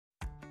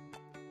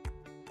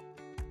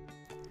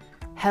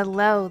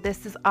Hello,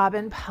 this is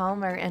Aubin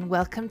Palmer, and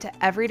welcome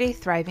to Everyday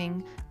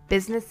Thriving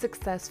Business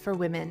Success for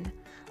Women.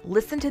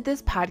 Listen to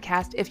this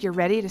podcast if you're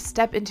ready to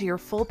step into your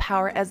full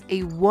power as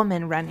a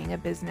woman running a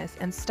business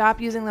and stop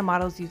using the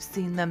models you've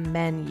seen the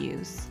men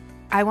use.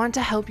 I want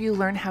to help you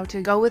learn how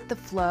to go with the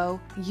flow,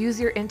 use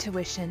your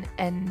intuition,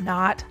 and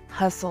not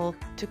hustle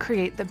to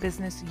create the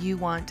business you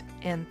want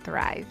and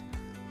thrive.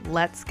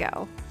 Let's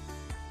go.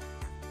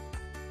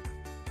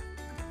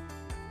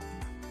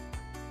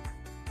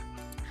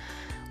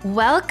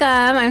 Welcome.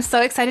 I'm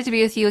so excited to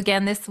be with you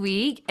again this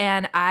week.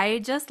 And I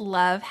just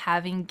love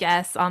having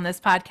guests on this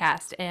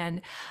podcast.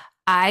 And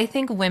I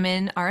think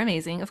women are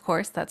amazing. Of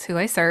course, that's who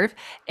I serve.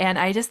 And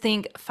I just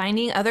think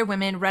finding other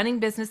women running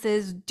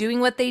businesses, doing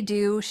what they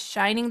do,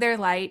 shining their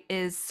light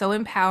is so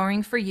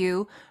empowering for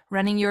you,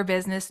 running your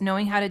business,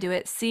 knowing how to do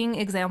it, seeing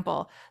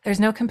example. There's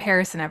no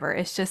comparison ever.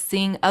 It's just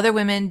seeing other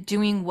women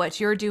doing what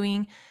you're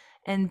doing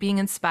and being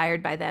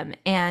inspired by them.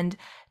 And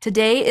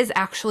today is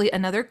actually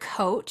another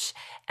coach.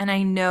 And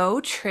I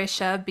know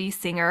Trisha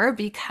Biesinger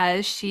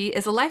because she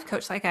is a life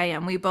coach like I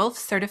am. We both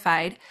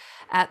certified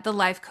at the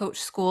life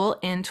coach school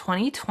in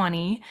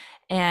 2020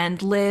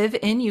 and live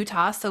in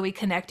Utah. So we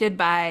connected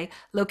by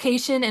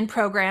location and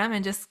program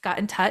and just got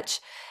in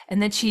touch.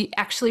 And then she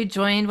actually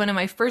joined one of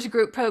my first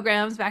group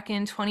programs back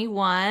in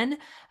 21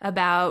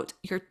 about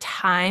your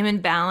time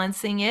and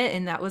balancing it.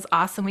 And that was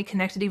awesome. We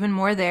connected even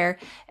more there.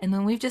 And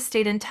then we've just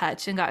stayed in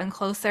touch and gotten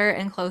closer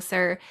and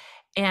closer.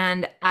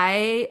 And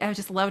I have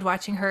just loved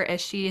watching her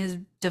as she has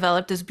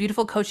developed this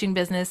beautiful coaching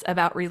business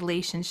about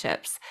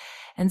relationships.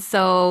 And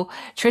so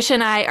Trisha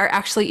and I are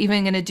actually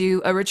even going to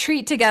do a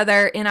retreat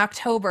together in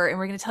October, and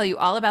we're going to tell you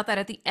all about that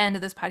at the end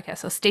of this podcast.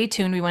 So stay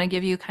tuned. We want to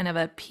give you kind of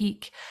a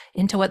peek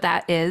into what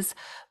that is.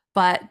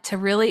 But to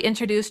really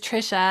introduce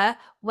Trisha,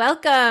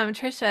 welcome,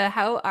 Trisha.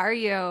 How are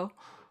you?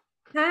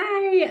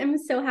 Hi, I'm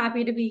so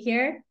happy to be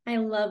here. I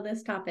love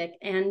this topic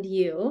and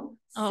you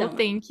Oh, so much.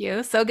 thank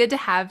you. So good to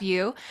have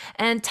you.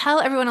 And tell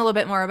everyone a little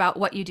bit more about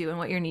what you do and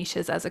what your niche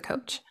is as a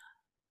coach.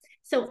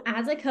 So,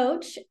 as a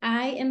coach,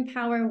 I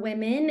empower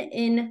women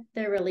in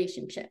their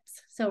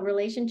relationships. So,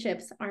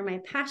 relationships are my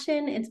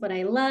passion, it's what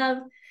I love.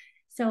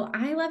 So,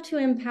 I love to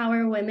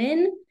empower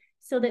women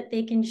so that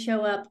they can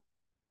show up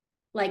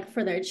like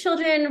for their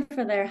children,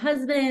 for their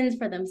husbands,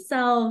 for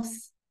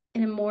themselves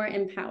in a more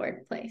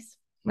empowered place.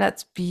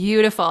 That's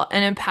beautiful.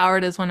 And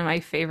empowered is one of my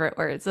favorite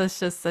words. That's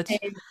just such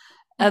Okay.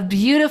 a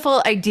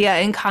beautiful idea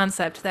and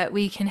concept that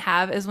we can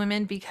have as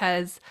women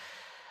because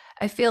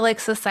I feel like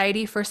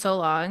society for so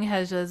long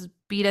has just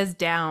beat us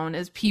down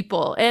as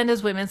people and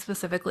as women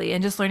specifically,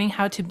 and just learning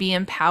how to be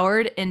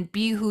empowered and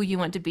be who you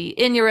want to be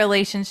in your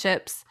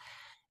relationships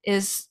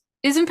is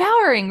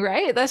empowering,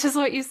 right? That's just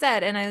what you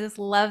said. And I just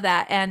love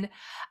that. And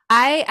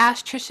I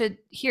asked Trisha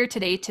here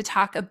today to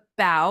talk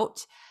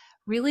about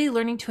really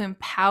learning to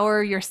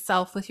empower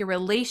yourself with your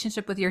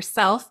relationship with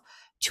yourself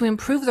to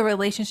improve the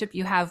relationship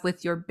you have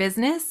with your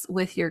business,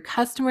 with your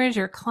customers,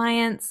 your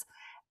clients,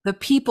 the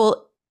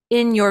people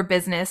in your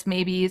business,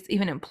 maybe it's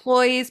even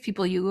employees,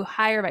 people you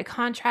hire by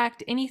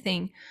contract,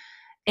 anything.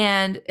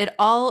 And it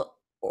all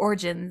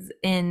origins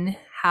in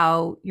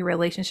how your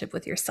relationship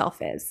with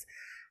yourself is.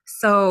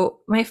 So,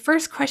 my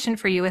first question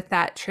for you with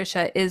that,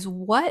 Trisha, is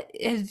what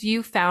have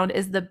you found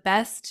is the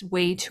best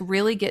way to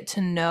really get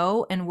to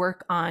know and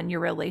work on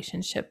your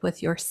relationship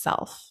with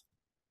yourself?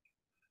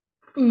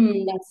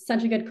 That's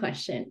such a good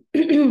question.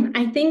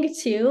 I think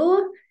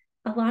too,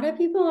 a lot of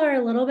people are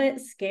a little bit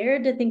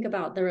scared to think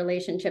about the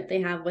relationship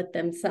they have with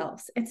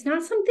themselves. It's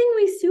not something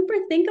we super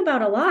think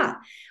about a lot.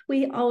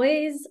 We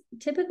always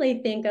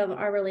typically think of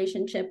our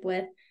relationship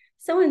with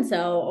so and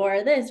so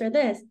or this.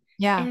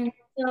 Yeah. And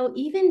so,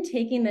 even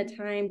taking the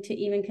time to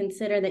even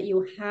consider that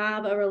you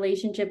have a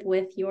relationship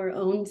with your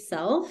own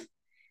self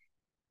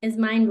is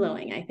mind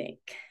blowing, I think,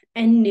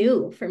 and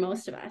new for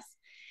most of us.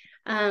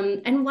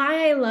 And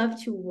why I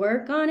love to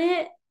work on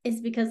it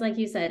is because, like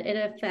you said,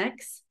 it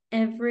affects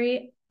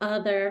every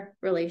other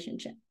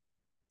relationship.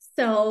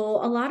 So,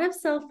 a lot of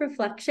self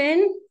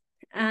reflection,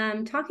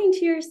 talking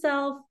to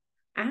yourself,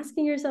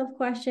 asking yourself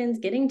questions,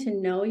 getting to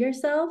know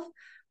yourself.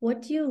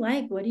 What do you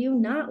like? What do you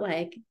not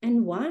like?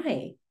 And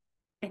why?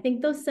 I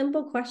think those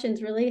simple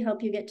questions really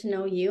help you get to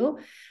know you.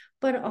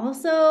 But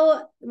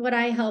also, what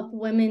I help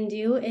women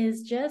do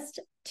is just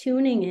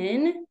tuning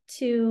in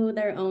to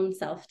their own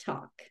self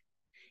talk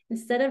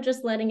instead of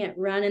just letting it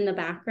run in the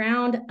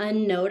background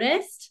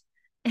unnoticed.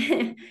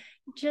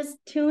 Just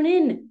tune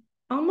in,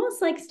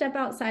 almost like step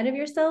outside of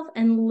yourself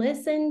and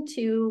listen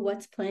to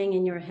what's playing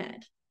in your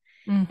head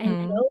and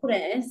Mm-hmm.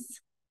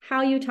 notice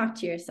how you talk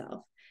to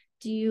yourself.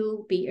 Do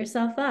you beat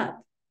yourself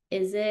up?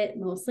 Is it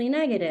mostly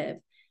negative?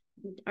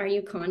 Are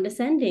you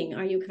condescending?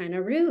 Are you kind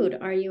of rude?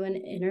 Are you an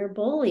inner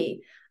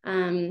bully?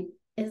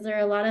 Is there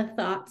a lot of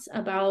thoughts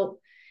about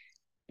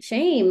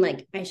shame?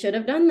 Like, I should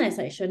have done this.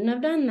 I shouldn't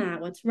have done that.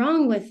 What's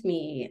wrong with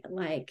me?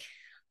 Like,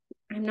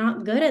 I'm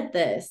not good at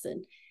this.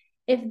 And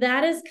if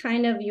that is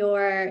kind of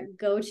your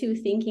go-to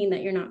thinking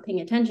that you're not paying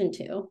attention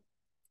to,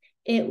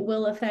 it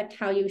will affect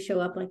how you show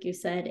up, like you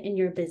said, in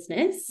your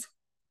business,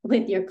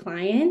 with your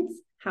clients,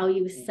 how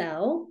you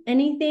sell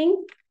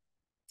anything.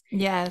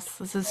 Yes,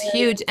 this is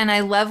huge. And I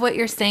love what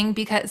you're saying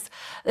because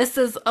this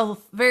is a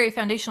very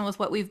foundational with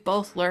what we've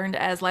both learned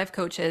as life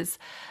coaches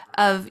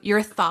of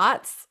your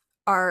thoughts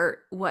are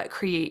what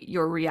create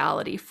your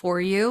reality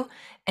for you,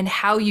 and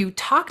how you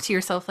talk to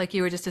yourself, like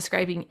you were just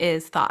describing,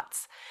 is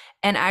thoughts.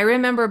 And I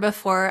remember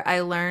before I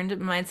learned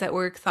mindset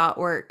work, thought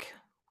work,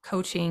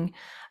 coaching,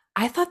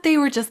 I thought they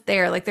were just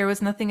there. Like there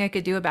was nothing I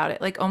could do about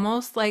it. Like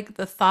almost like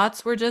the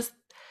thoughts were just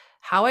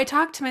how I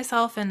talk to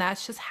myself, and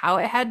that's just how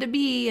it had to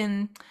be.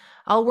 And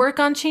I'll work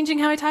on changing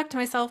how I talk to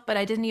myself, but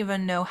I didn't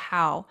even know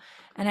how.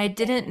 And I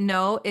didn't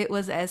know it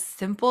was as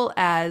simple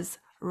as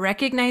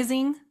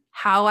recognizing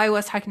how I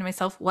was talking to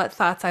myself, what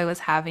thoughts I was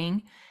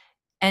having,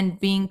 and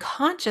being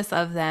conscious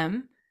of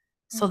them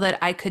so that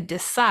I could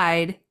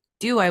decide,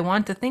 do I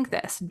want to think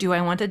this? Do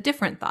I want a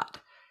different thought?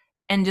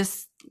 And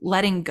just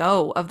letting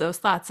go of those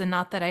thoughts. And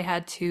not that I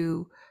had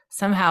to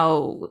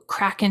somehow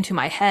crack into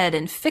my head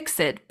and fix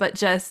it, but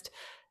just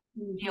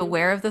be Mhm.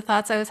 aware of the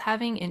thoughts I was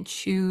having and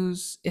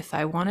choose if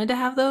I wanted to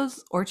have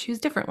those or choose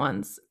different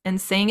ones. And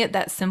saying it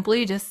that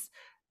simply just,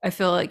 I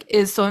feel like,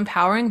 is so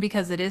empowering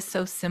because it is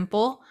so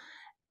simple.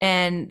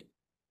 And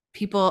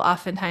people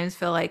oftentimes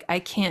feel like I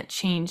can't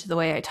change the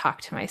way I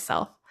talk to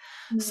myself.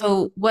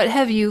 So, Mhm. what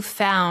have you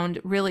found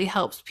really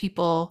helps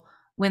people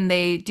when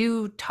they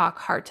do talk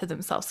hard to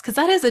themselves? Because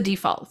that is a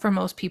default for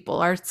most people.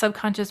 Our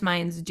subconscious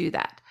minds do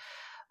that.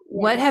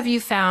 What have Yes. you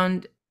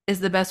found is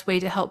the best way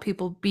to help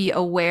people be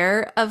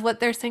aware of what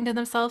they're saying to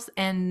themselves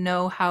and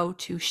know how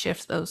to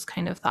shift those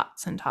kind of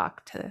thoughts and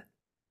talk to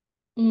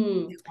they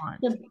Mm.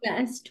 want? The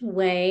best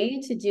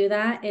way to do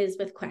that is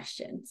with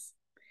questions.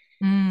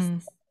 Mm,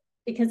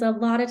 Because a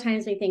lot of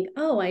times we think,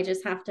 oh, I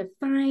just have to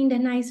find a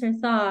nicer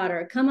thought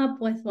or come up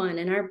with one.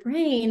 And our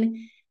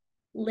brain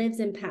lives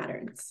in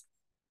patterns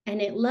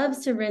and it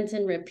loves to rinse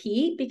and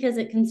repeat because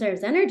it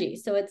conserves energy.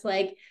 So it's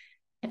like,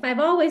 if I've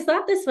always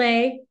thought this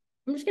way,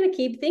 I'm just going to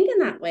keep thinking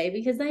that way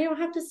because then I don't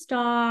have to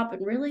stop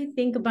and really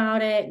think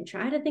about it and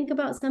try to think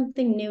about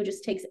something new.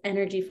 Just takes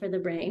energy for the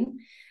brain.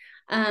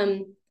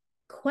 Um,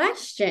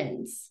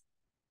 Questions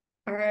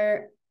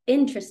are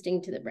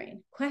interesting to the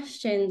brain.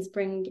 Questions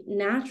bring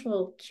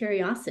natural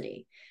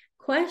curiosity.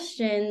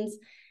 Questions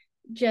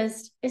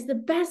just is the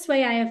best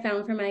way I have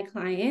found for my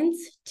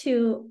clients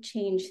to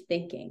change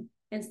thinking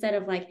instead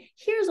of like,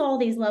 here's all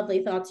these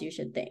lovely thoughts you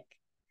should think.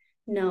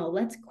 No,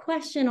 let's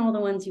question all the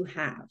ones you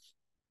have.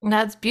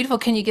 that's beautiful.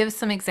 Can you give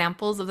some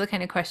examples of the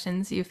kind of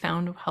questions you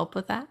found help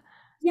with that?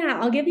 Yeah,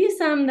 I'll give you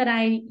some that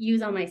I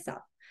use on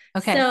myself.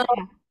 Okay. So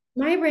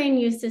my brain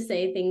used to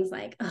say things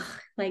like, oh,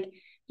 like,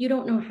 you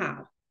don't know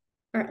how,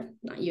 or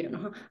not, you don't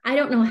know how. I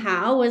don't know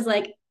how was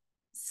like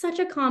such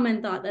a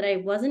common thought that I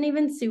wasn't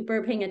even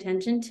super paying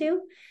attention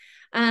to.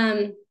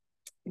 Um,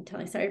 until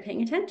I started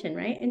paying attention,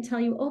 right? Until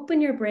you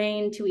open your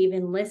brain to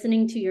even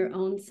listening to your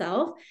own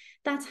self.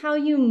 That's how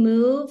you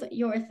move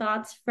your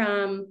thoughts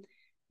from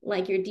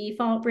like your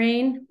default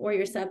brain or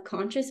your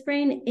subconscious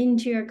brain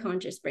into your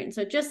conscious brain.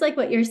 So just like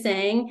what you're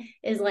saying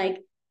is like,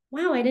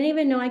 wow, I didn't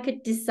even know I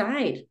could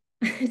decide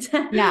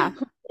Yeah. to,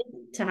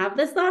 to have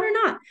this thought or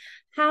not.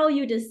 How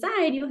you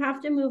decide, you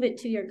have to move it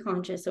to your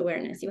conscious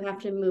awareness. You have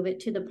to move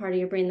it to the part of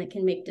your brain that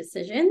can make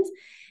decisions.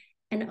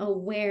 And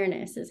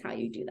awareness is how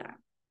you do that.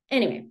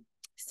 Anyway,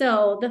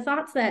 so the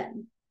thoughts that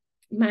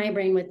my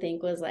brain would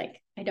think was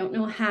like, I don't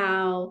know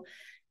how.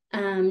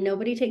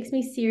 Nobody takes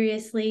me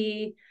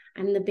seriously.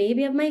 I'm the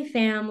baby of my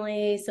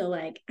family. So,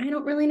 like, I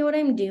don't really know what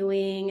I'm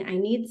doing. I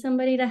need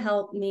somebody to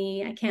help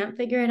me. I can't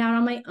figure it out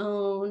on my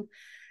own.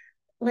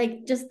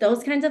 Like, just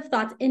those kinds of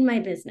thoughts in my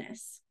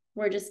business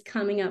were just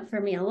coming up for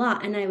me a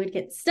lot. And I would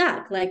get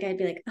stuck. Like, I'd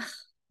be like,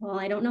 well,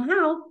 I don't know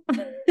how.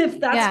 If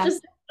that's Yeah.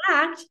 just a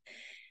fact,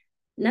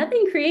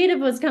 nothing creative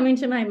was coming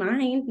to my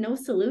mind. No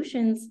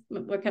solutions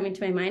were coming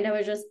to my mind. I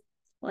was just,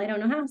 well, I don't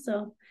know how.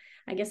 So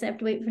I guess I have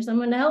to wait for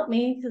someone to help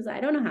me because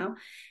I don't know how.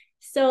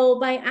 So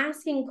by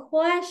asking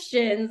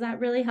questions, that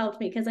really helped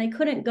me because I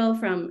couldn't go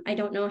from I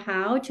don't know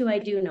how to I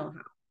do know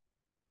how.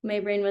 My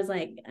brain was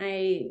like,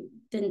 I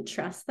didn't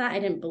trust that. I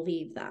didn't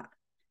believe that.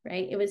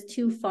 Right. It was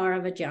too far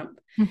of a jump.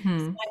 So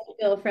Hmm. I could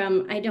go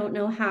from I don't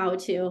know how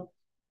to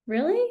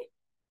really?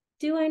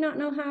 Do I not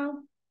know how?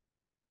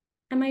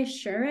 Am I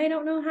sure I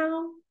don't know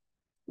how?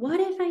 What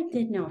if I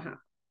did know how?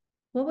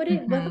 What would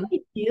Hmm. I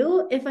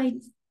do if I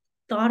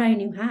thought I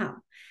knew how?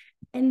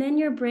 And then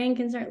your brain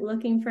can start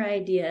looking for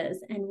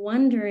ideas and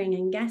wondering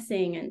and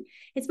guessing. And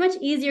it's much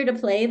easier to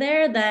play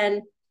there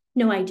than,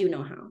 no, I do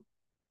know how.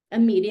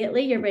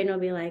 Immediately, your brain will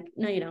be like,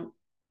 no, you don't.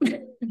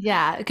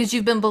 Yeah, because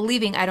you've been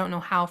believing I don't know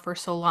how for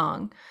so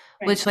long,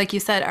 which, Right. like you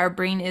said, our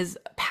brain is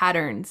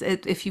patterns.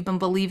 If you've been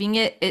believing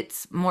it,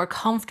 it's more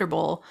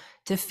comfortable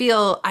to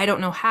feel I don't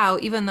know how,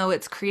 even though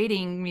it's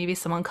creating maybe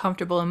some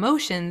uncomfortable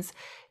emotions,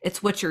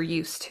 it's what you're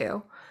used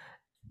to.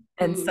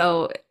 And Mm.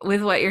 so,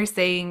 with what you're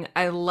saying,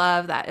 I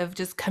love that of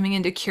just coming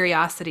into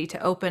curiosity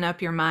to open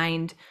up your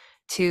mind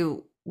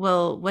to,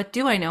 well, what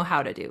do I know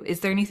how to do? Is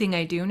there anything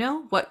I do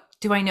know? What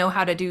do I know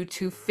how to do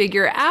to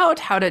figure out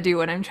how to do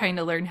what I'm trying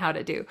to learn how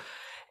to do?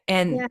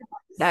 And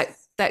that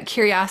Yes. that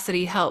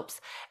curiosity helps.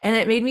 And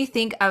it made me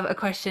think of a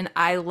question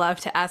I love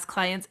to ask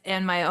clients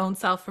and my own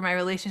self for my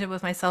relationship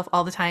with myself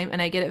all the time.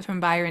 And I get it from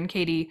Byron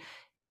Katie.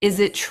 Is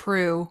it Yes.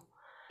 true?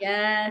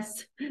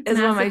 Yes. Is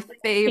one of Massive. my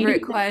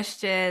favorite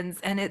questions.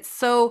 And it's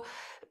so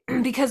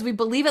because we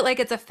believe it like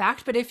it's a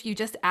fact, but if you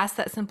just ask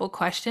that simple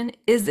question,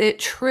 is it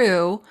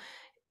true?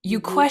 You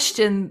Mhm.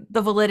 question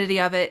the validity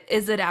of it.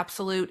 Is it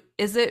absolute?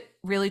 Is it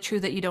really true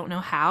that you don't know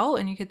how?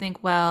 And you could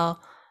think,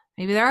 well,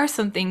 maybe there are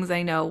some things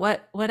I know.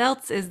 What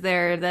else is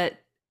there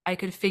that I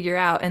could figure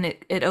out? And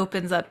it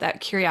opens up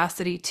that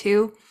curiosity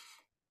too.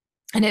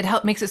 And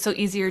makes it so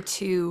easier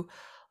to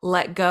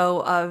let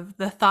go of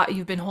the thought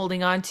you've been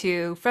holding on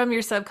to from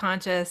your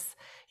subconscious.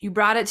 You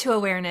brought it to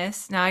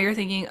awareness. Now you're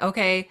thinking,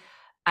 okay,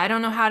 I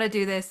don't know how to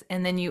do this.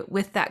 And then you,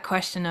 with that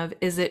question of,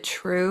 is it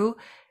true?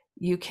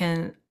 You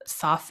can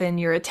soften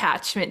your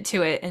attachment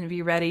to it and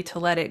be ready to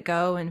let it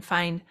go and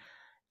find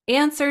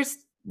answers,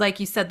 like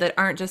you said, that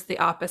aren't just the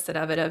opposite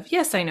of it, of,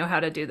 yes, I know how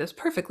to do this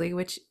perfectly,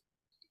 which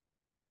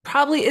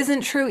probably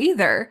isn't true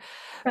either.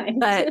 Right.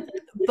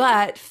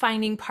 But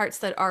finding parts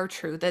that are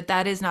true,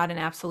 that is not an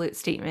absolute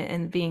statement,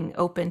 and being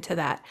open to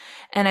that.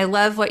 And I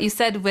love what you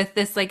said with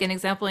this, like an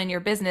example in your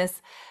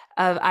business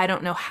of, I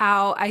don't know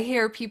how. I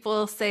hear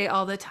people say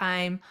all the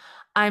time,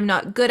 I'm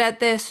not good at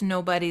this,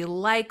 nobody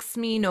likes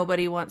me,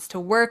 nobody wants to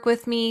work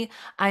with me,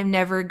 I'm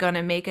never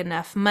gonna make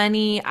enough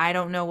money, I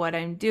don't know what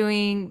I'm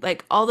doing,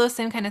 like all those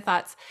same kind of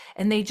thoughts.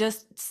 And they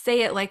just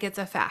say it like it's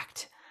a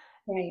fact.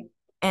 Right.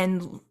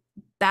 And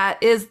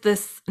that is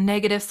this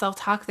negative self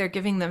talk they're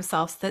giving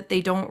themselves that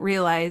they don't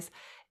realize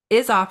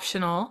is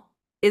optional,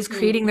 is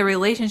creating Mhm. the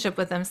relationship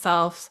with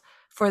themselves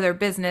for their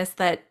business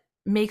that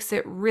makes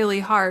it really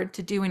hard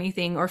to do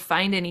anything or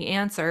find any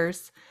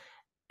answers.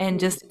 And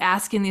just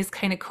asking these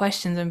kind of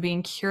questions and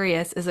being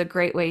curious is a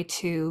great way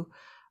to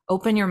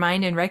open your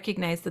mind and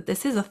recognize that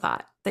this is a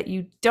thought, that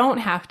you don't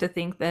have to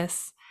think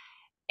this,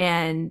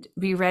 and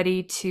be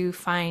ready to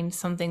find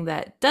something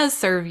that does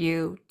serve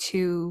you,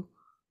 to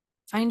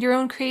find your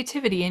own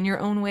creativity and your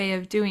own way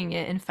of doing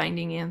it and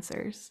finding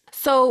answers.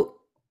 So,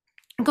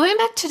 going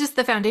back to just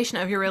the foundation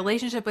of your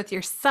relationship with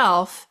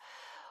yourself,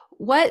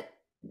 what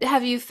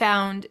have you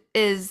found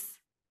is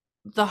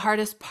the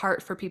hardest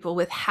part for people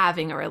with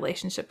having a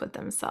relationship with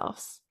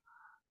themselves?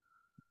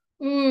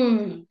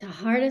 The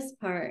hardest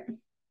part.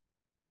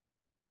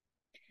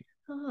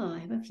 Oh, I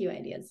have a few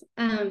ideas.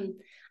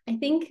 I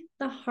think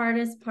the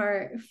hardest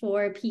part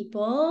for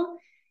people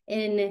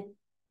in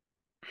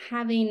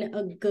having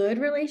a good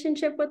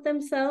relationship with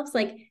themselves,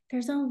 like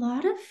there's a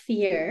lot of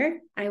fear,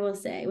 I will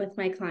say, with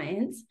my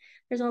clients.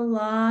 There's a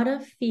lot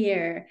of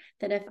fear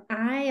that if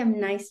I am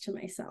nice to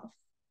myself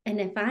and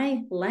if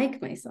I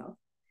like myself,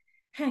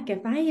 heck,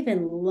 if I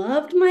even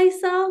loved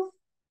myself,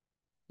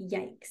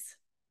 yikes.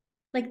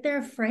 Like they're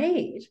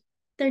afraid.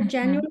 They're Mm-hmm.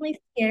 genuinely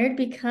scared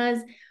because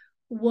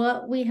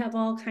what we have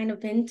all kind of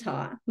been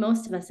taught,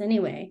 most of us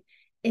anyway,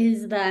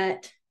 is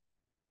that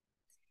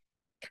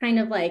kind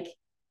of like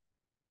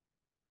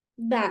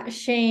that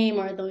shame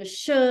or those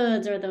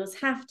shoulds or those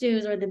have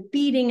tos or the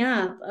beating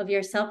up of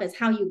yourself is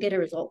how you get a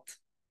result.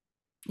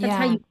 That's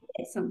how Yeah. you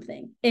get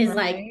something. Is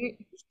like, Right.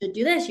 you should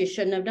do this. You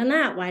shouldn't have done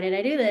that. Why did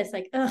I do this?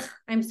 Like, ugh,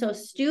 I'm so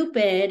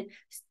stupid.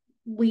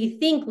 We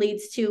think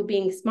leads to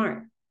being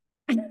smart.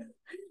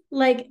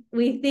 Like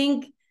we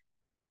think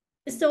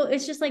so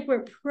it's just like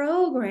we're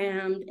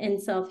programmed in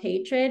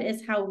self-hatred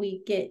is how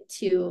we get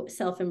to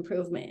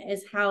self-improvement,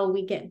 is how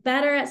we get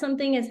better at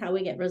something, is how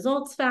we get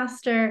results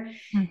faster.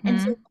 And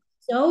Mm-hmm.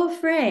 so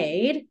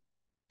afraid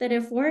that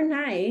if we're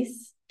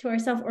nice to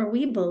ourselves or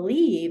we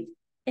believe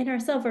in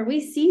ourselves or we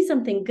see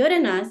something good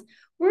in us,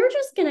 we're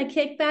just going to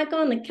kick back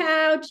on the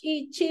couch,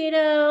 eat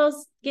Cheetos,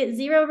 get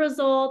zero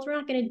results. We're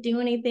not going to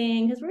do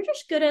anything because we're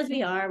just good as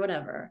we are,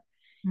 whatever.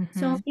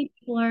 So Mm-hmm. many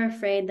people are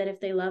afraid that if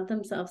they love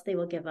themselves, they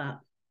will give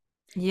up.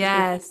 If they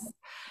Yes.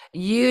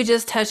 You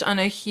just touched on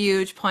a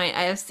huge point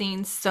I have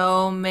seen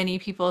so many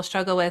people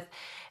struggle with.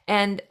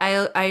 And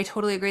I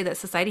totally agree that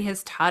society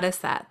has taught us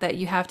that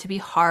you have to be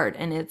hard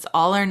and it's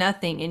all or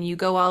nothing and you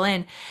go all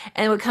in.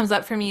 And what comes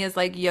up for me is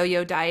like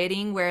yo-yo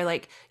dieting, where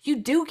like you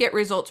do get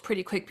results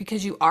pretty quick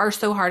because you are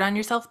so hard on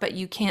yourself, but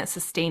you can't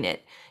sustain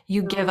it.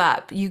 You give no,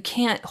 up. You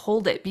can't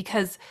hold it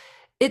because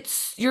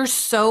you're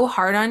so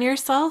hard on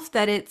yourself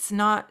that it's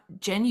not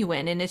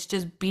genuine, and it's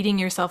just beating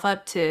yourself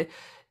up to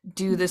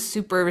do this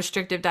super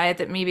restrictive diet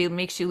that maybe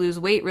makes you lose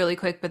weight really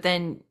quick, but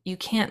then you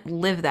can't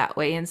live that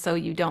way. And so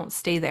you don't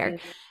stay there.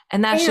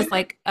 And that's and just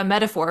like a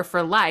metaphor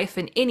for life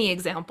in any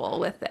example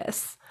with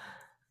this.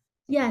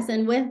 yes,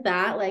 and with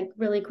that, like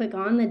really quick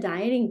on the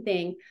dieting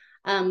thing,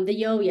 the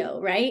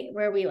yo-yo, right?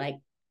 Where we like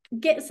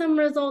get some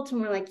results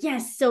and we're like,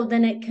 yes, so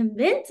then it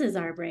convinces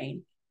our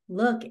brain,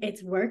 look,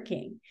 it's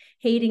working.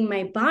 Hating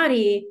my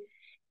body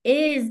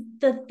is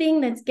the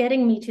thing that's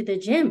getting me to the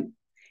gym.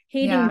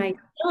 Hating Yeah.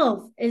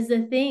 myself is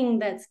the thing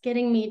that's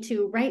getting me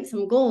to write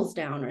some goals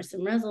down or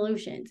some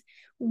resolutions.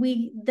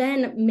 We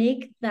then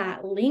make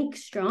that link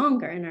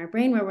stronger in our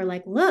brain where we're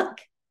like, look,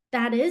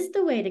 that is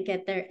the way to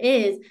get there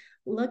is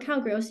look how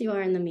gross you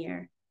are in the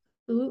mirror.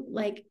 Ooh,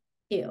 like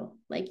ew,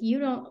 like you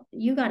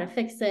got to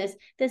fix this.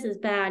 This is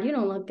bad. You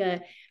don't look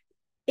good.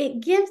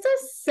 It gives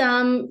us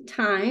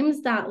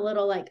sometimes that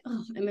little like,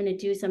 oh, I'm going to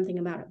do something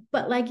about it.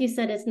 But like you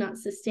said, it's not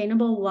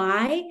sustainable.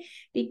 Why?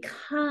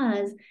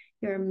 Because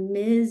you're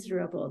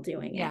miserable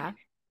doing it. Yeah.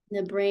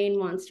 The brain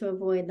wants to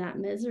avoid that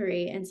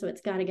misery. And so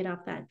it's got to get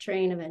off that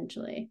train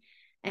eventually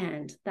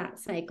and that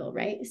cycle,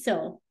 right?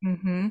 So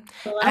Mm-hmm. And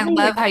I loving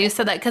love how you yourself.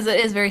 said that because it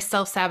is very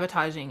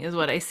self-sabotaging, is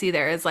what I see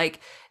there. Is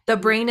like the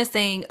brain is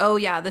saying, oh,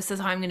 yeah, this is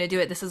how I'm going to do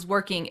it. This is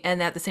working.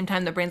 And at the same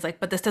time, the brain's like,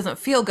 but this doesn't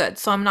feel good.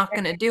 So I'm not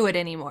going to do it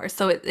anymore.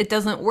 So it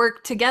doesn't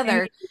work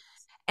together.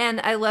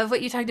 And I love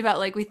what you talked about.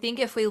 Like, we think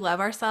if we love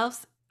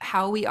ourselves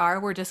how we are,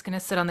 we're just going to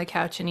sit on the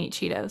couch and eat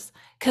Cheetos.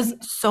 Because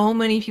so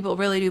many people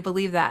really do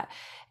believe that.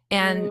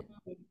 And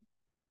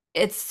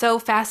it's so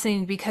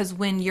fascinating because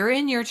when you're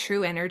in your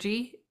true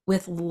energy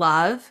with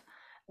love,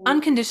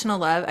 unconditional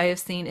love, I have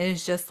seen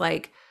is just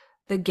like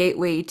the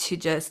gateway to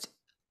just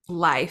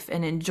life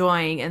and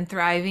enjoying and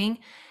thriving.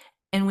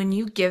 And when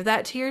you give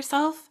that to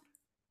yourself,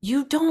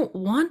 you don't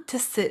want to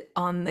sit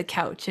on the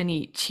couch and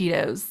eat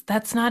Cheetos.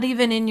 That's not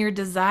even in your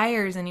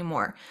desires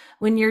anymore.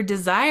 When you're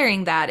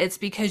desiring that, it's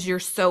because you're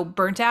so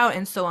burnt out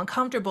and so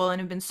uncomfortable and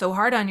have been so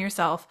hard on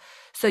yourself.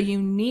 So you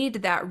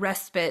need that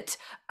respite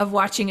of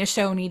watching a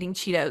show and eating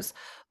Cheetos.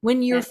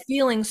 When you're Yeah.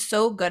 feeling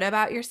so good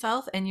about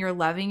yourself and you're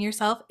loving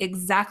yourself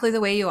exactly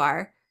the way you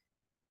are,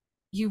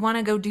 you want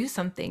to go do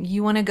something.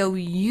 You want to go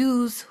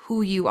use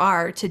who you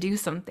are to do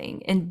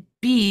something and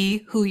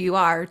be who you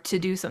are to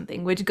do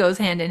something, which goes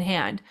hand in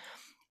hand.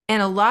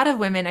 And a lot of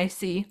women I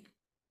see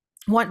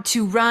want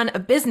to run a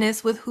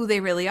business with who they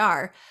really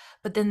are,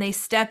 but then they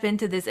step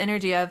into this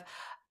energy of,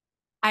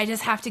 I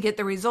just have to get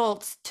the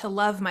results to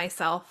love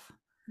myself.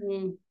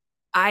 Mm,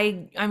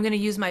 I'm going to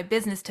use my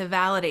business to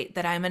validate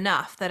that I'm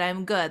enough, that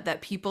I'm good,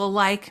 that people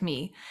like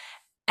me.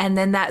 And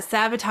then that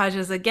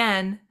sabotages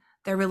again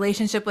their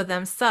relationship with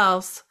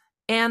themselves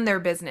and their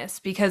business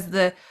because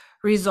the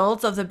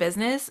results of the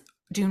business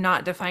do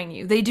not define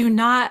you. They do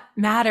not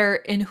matter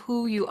in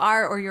who you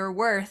are or your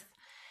worth.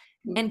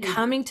 And mm,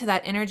 coming to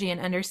that energy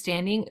and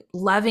understanding,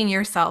 loving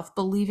yourself,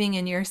 believing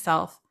in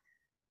yourself,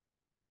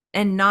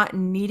 and not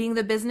needing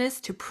the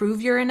business to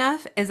prove you're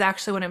enough is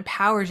actually what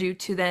empowers you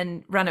to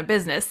then run a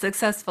business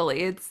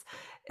successfully.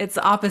 It's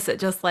the opposite,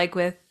 just like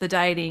with the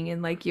dieting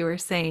and like you were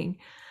saying.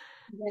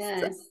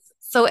 yes.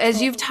 So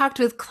as you've Totally. talked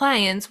with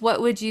clients,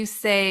 what would you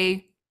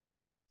say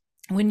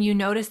when you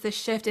notice the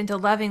shift into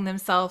loving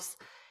themselves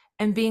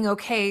and being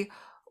okay?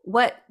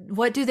 What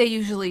do they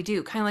usually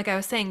do? Kind of like I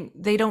was saying,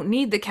 they don't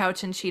need the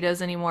couch and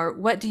Cheetos anymore.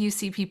 What do you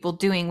see people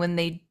doing when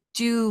they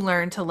do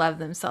learn to love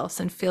themselves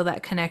and feel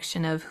that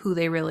connection of who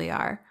they really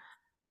are?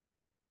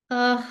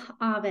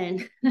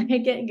 Aubin, I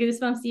get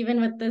goosebumps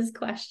even with this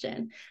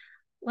question.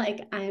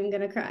 Like I'm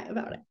gonna cry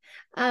about it.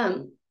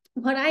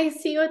 What I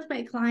see with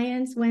my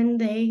clients when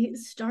they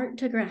start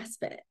to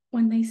grasp it,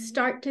 when they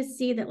start to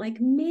see that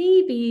like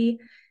maybe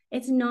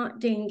it's not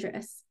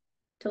dangerous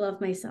to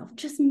love myself,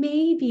 just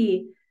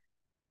maybe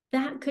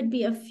that could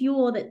be a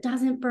fuel that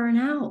doesn't burn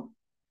out.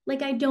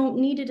 Like I don't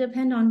need to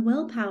depend on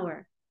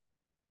willpower.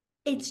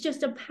 It's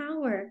just a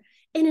power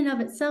in and of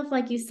itself,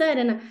 like you said.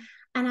 And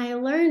I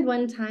learned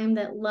one time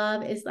that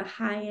love is the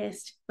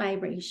highest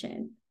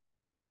vibration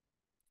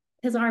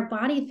because our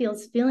body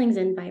feels feelings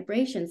and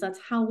vibrations. That's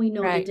how we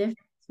know the Right. difference,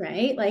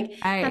 right? Like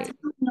that's Right.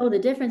 how we know the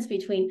difference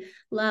between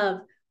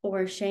love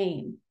or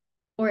shame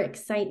or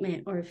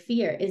excitement or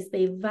fear is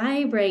they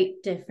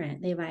vibrate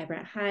different. They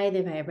vibrate high,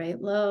 they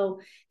vibrate low,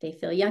 they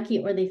feel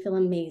yucky or they feel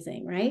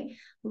amazing, right?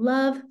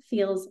 Love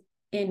feels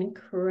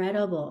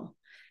incredible.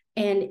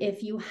 And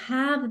if you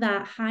have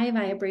that high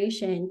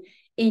vibration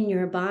in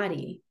your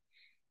body,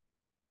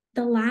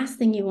 the last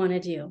thing you want to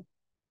do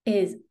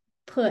is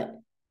put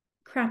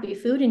crappy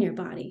food in your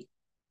body.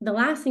 The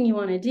last thing you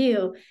want to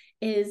do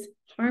is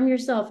harm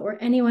yourself or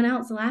anyone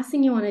else. The last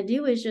thing you want to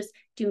do is just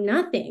do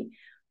nothing.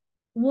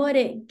 What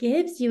it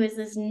gives you is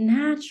this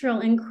natural,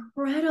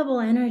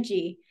 incredible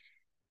energy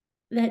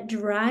that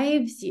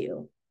drives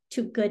you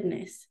to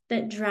goodness,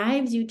 that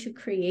drives you to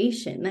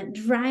creation, that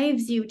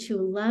drives you to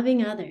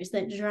loving others,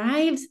 that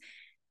drives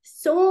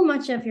so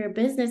much of your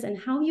business and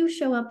how you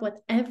show up with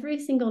every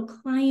single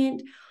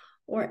client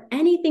or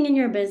anything in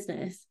your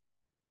business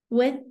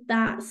with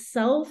that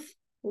self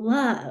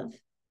love.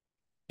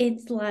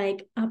 It's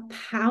like a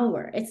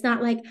power. It's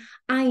not like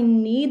I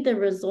need the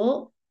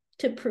result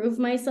to prove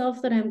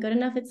myself that I'm good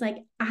enough. It's like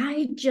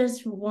I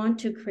just want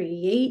to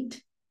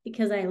create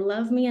because I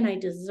love me and I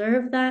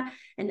deserve that.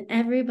 And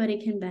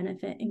everybody can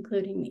benefit,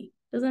 including me.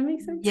 Does that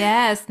make sense?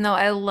 Yes, no,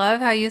 I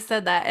love how you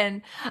said that.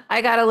 And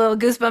I got a little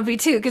goosebumpy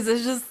too, because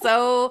it's just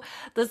so,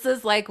 this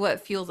is like what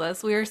fuels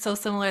us. We are so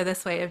similar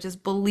this way of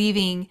just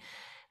believing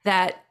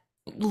that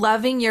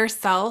loving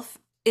yourself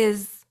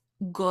is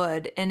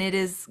good and it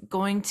is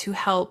going to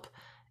help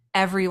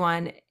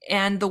everyone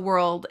and the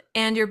world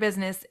and your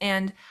business.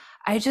 And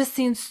I just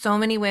seen so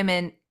many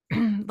women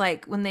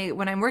like when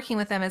I'm working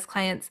with them as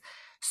clients,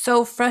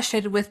 so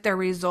frustrated with their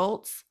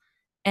results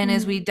And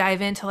as Mm. we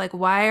dive into like,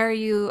 why are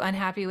you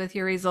unhappy with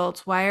your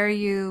results? Why are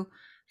you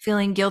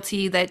feeling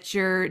guilty that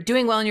you're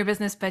doing well in your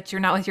business, but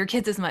you're not with your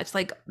kids as much?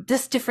 Like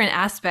just different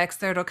aspects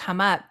that'll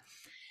come up.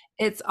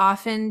 It's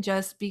often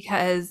just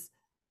because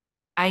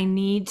I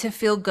need to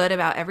feel good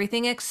about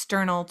everything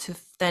external to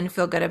then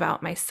feel good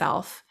about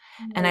myself.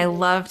 And I Right.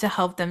 love to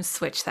help them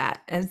switch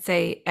that and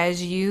say,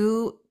 as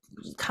you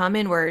come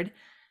inward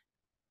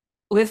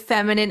with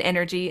feminine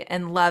energy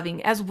and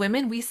loving, as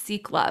women, we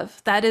seek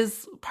love. That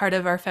is part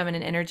of our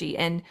feminine energy.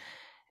 And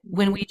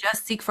when Mhm. we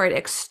just seek for it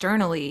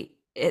externally,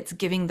 it's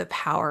giving the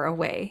power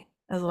away,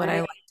 is what I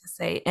Right. like to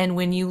say. And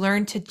when you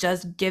learn to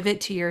just give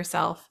it to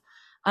yourself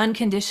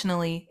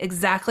unconditionally,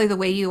 exactly the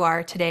way you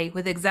are today,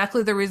 with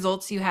exactly the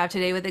results you have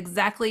today, with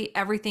exactly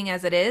everything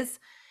as it is,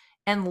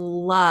 and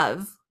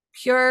love,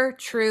 pure,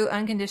 true,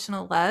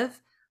 unconditional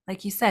love,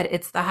 like you said,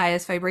 it's the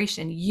highest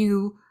vibration.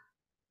 You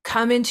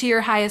come into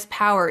your highest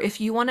power. If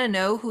you want to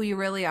know who you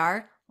really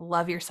are,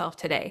 love yourself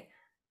today.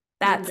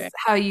 That's That's right.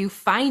 how you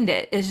find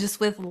it, is just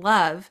with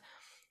love.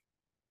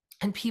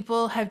 And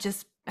people have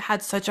just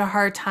had such a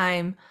hard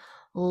time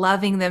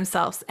loving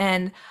themselves.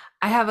 And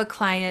I have a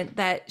client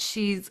that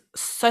she's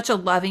such a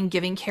loving,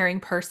 giving, caring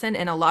person,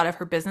 and a lot of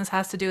her business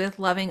has to do with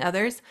loving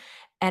others.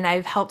 And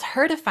I've helped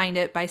her to find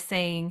it by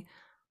saying,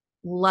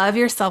 love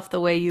yourself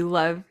the way you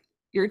love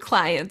your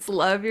clients,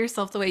 love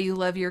yourself the way you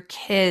love your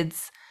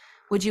kids.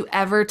 Would you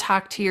ever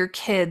talk to your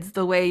kids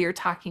the way you're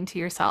talking to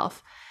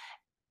yourself?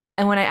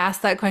 And when I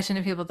ask that question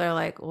to people, they're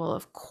like, well,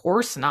 of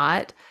course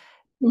not.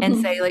 And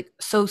say, like,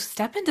 so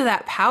step into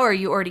that power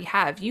you already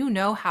have. You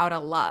know how to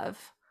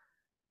love.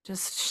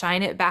 Just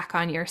shine it back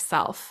on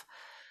yourself.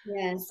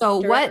 Yes.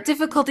 So, Direct. what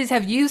difficulties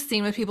have you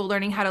seen with people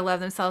learning how to love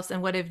themselves,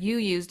 and what have you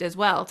used as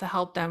well to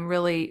help them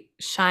really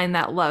shine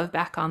that love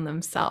back on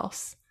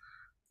themselves?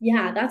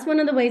 Yeah, that's one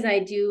of the ways I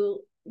do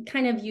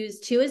kind of use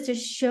too, is to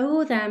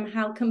show them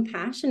how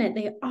compassionate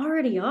they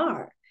already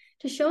are,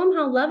 to show them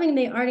how loving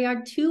they already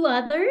are to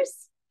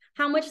others,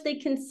 how much they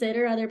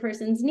consider other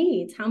person's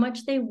needs, how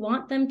much they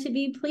want them to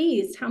be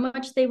pleased, how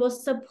much they will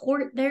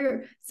support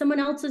their someone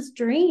else's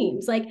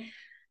dreams. Like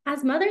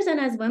as mothers and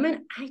as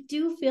women, I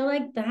do feel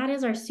like that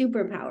is our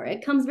superpower.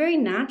 It comes very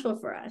natural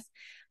for us.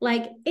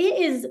 Like it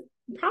is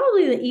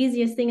probably the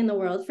easiest thing in the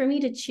world for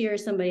me to cheer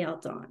somebody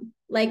else on.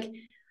 Like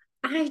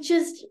I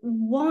just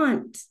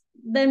want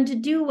them to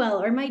do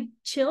well, or my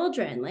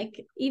children.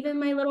 Like even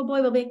my little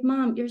boy will be like,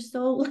 Mom, you're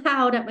so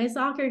loud at my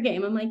soccer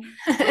game. I'm like,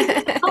 I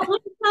can't help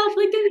myself.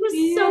 Like I'm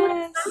just so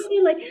Yes.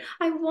 excited. Like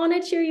I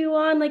want to cheer you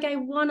on. Like I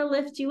want to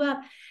lift you up.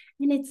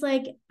 And it's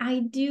like I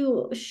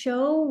do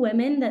show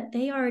women that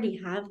they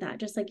already have that.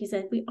 Just like you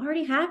said, we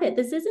already have it.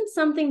 This isn't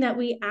something that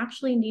we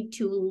actually need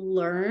to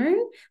learn.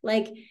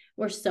 Like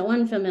we're so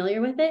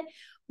unfamiliar with it.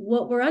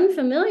 What we're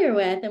unfamiliar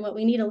with and what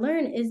we need to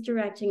learn is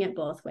directing it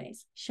both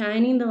ways,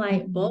 shining the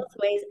light Mhm. both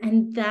ways.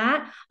 And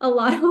that a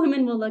lot of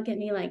women will look at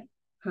me like,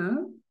 huh?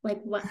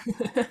 Like, what?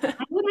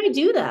 Why would I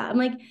do that? I'm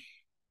like,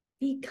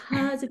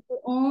 because if you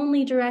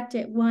only direct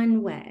it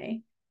one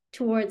way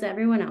towards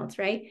everyone else,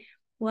 right?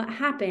 What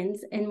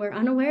happens, and we're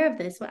unaware of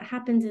this, what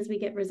happens is we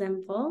get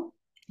resentful,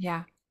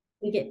 Yeah.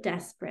 we get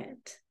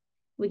desperate,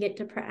 we get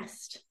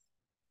depressed,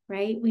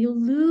 right? We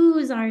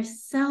lose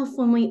ourself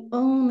when we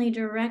only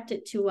direct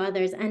it to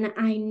others. And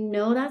I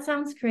know that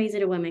sounds crazy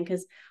to women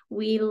because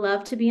we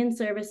love to be in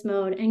service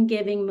mode and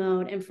giving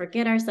mode and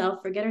forget ourselves,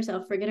 forget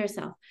ourselves, forget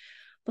ourselves.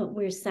 But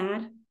we're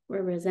sad,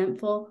 we're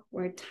resentful,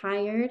 we're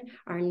tired,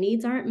 our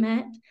needs aren't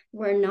met,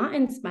 we're not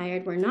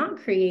inspired, we're not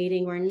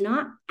creating, we're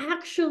not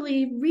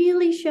actually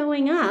really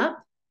showing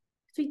up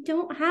because we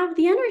don't have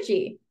the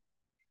energy.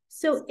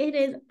 So it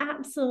is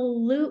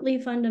absolutely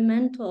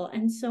fundamental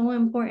and so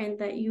important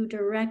that you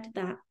direct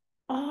that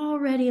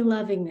already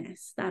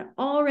lovingness, that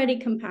already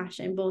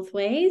compassion both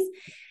ways.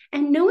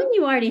 And knowing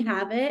you already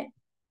have it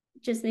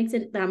just makes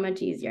it that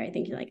much easier. I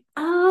think you're like,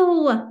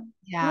 oh, what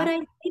Yeah. I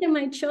say to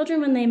my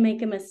children when they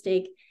make a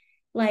mistake,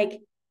 like,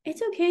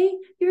 it's okay,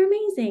 you're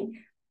amazing.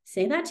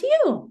 Say that to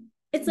you.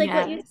 It's like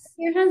what you say to Yes.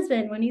 your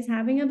husband when he's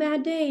having a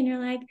bad day and you're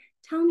like,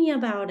 tell me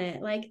about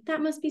it. Like,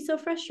 that must be so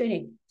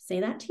frustrating.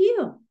 Say that to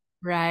you.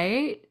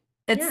 Right?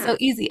 It's Yeah. so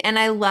easy. And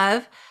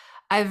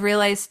I've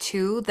realized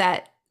too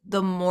that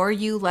the more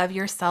you love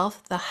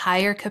yourself, the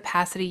higher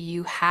capacity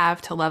you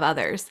have to love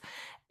others.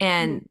 Mm.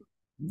 And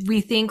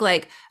we think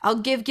like, I'll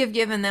give, give,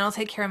 give, and then I'll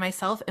take care of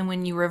myself. And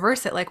when you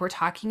reverse it, like we're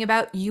talking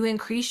about, you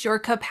increase your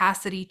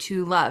capacity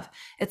to love.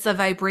 It's a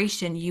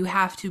vibration you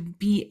have to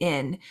be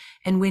in.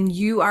 And when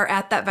you are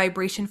at that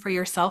vibration for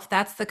yourself,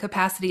 that's the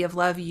capacity of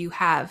love you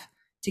have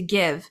to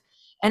give.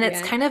 And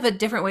it's Yeah. kind of a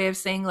different way of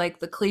saying like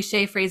the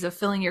cliche phrase of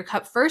filling your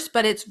cup first,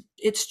 but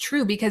it's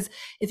true because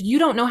if you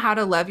don't know how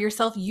to love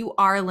yourself, you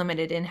are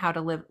limited in how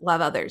to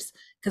love others.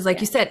 Because like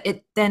you Yes. said,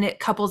 it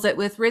couples it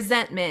with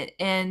resentment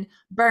and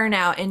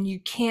burnout, and you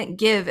can't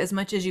give as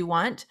much as you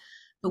want.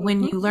 But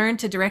when Mm-hmm. you learn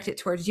to direct it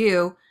towards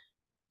you,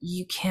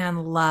 you can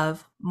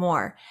love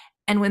more.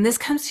 And when this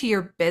comes to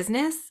your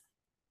business,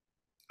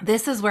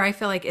 this is where I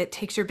feel like it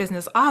takes your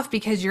business off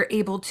because you're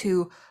able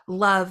to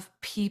love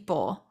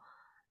people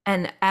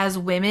And as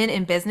women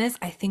in business,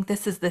 I think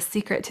this is the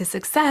secret to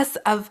success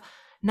of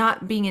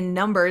not being in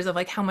numbers of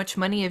like how much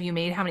money have you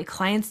made, how many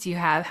clients do you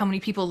have, how many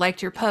people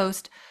liked your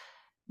post.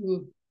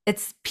 Mm.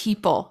 It's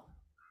people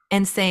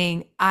and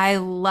saying, I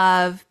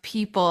love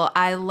people.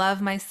 I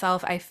love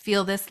myself. I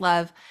feel this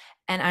love,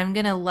 and I'm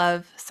going to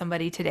love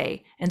somebody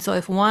today. And so,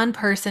 if one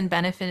person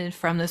benefited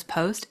from this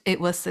post, it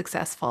was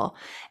successful.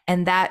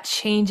 And that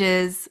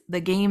changes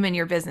the game in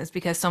your business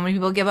because so many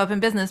people give up in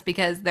business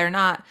because they're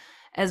not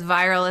as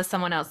viral as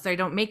someone else. They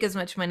don't make as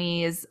much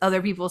money as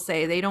other people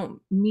say. They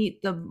don't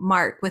meet the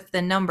mark with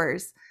the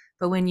numbers.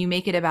 But when you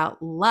make it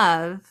about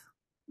love,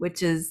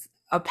 which is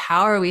a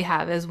power we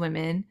have as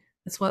women,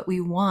 that's what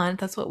we want.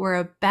 That's what we're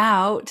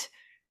about.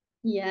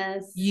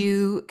 Yes.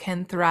 You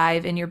can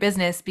thrive in your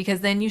business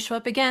because then you show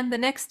up again the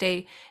next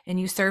day and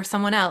you serve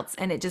someone else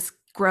and it just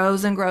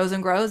grows and grows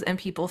and grows and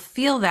people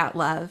feel that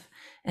love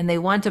and they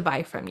want to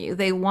buy from you.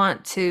 They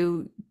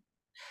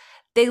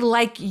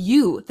like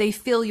you. They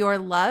feel your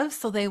love.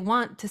 So they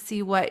want to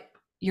see what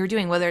you're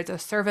doing, whether it's a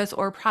service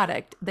or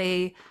product.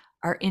 They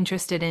are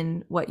interested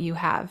in what you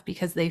have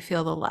because they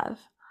feel the love.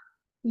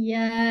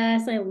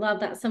 Yes, I love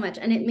that so much.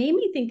 And it made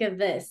me think of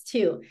this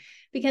too,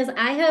 because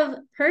I have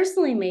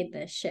personally made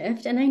this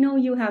shift, and I know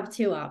you have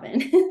too, Aubin.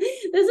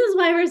 This is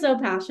why we're so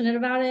passionate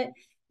about it,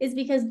 is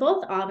because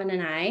both Aubin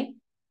and I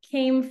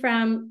came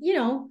from,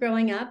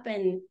 growing up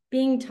and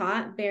being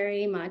taught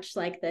very much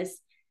like this: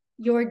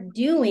 your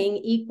doing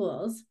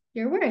equals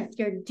your worth,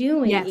 your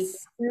doing equals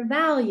Yes. your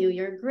value,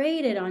 you're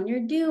graded on your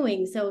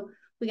doing. So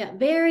we got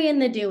very in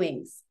the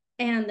doings,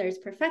 and there's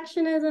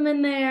perfectionism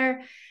in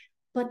there,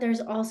 but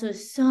there's also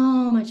so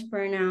much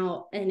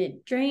burnout and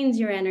it drains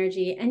your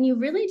energy. And you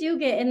really do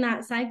get in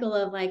that cycle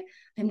of like,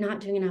 I'm not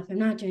doing enough. I'm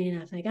not doing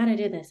enough. I got to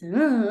do this. And,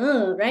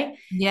 right. And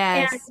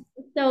Yes.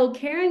 so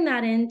carrying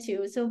that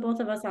into, so both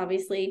of us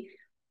obviously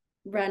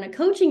run a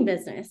coaching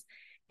business,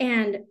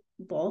 and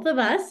both of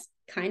us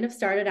kind of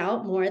started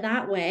out more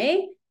that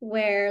way,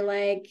 where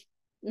like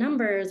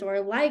numbers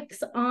or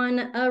likes on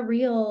a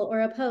reel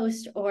or a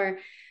post, or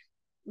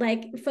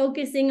like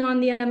focusing on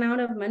the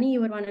amount of money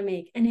you would want to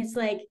make. And it's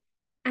like,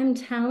 I'm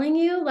telling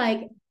you,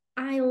 like,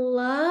 I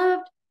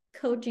loved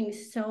coaching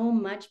so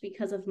much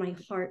because of my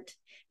heart,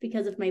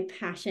 because of my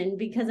passion,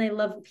 because I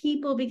love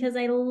people, because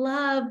I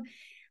love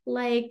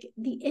like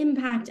the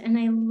impact and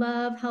I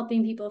love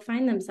helping people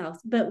find themselves.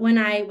 But when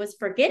I was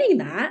forgetting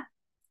that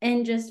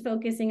and just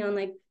focusing on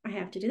like, I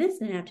have to do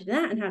this and I have to do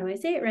that, and how do I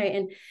say it right?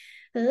 And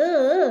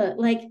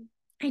like,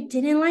 I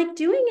didn't like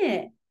doing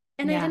it.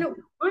 And I Yeah. didn't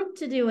want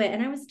to do it.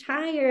 And I was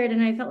tired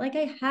and I felt like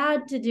I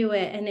had to do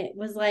it. And it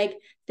was like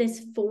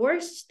this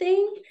forced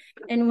thing.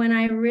 And when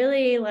I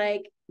really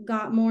like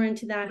got more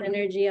into that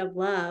energy of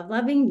love,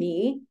 loving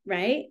me,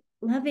 right?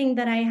 Loving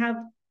that I have,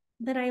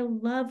 that I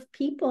love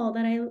people,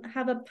 that I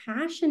have a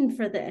passion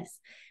for this,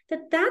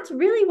 that's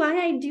really why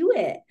I do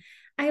it.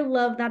 I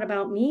love that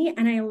about me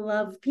and I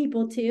love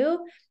people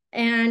too.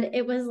 And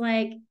it was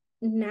like,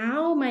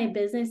 now my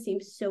business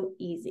seems so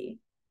easy.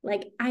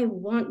 Like I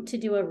want to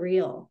do a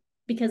reel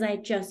because I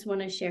just want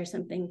to share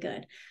something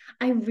good.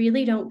 I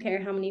really don't care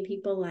how many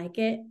people like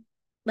it.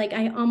 Like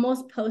I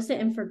almost post it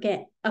and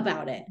forget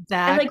about it.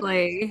 I like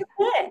Exactly.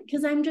 forget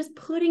because I'm just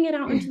putting it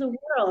out into the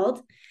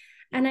world.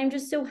 And I'm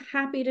just so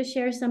happy to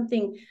share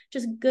something,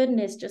 just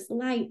goodness, just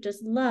light,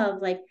 just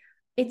love. Like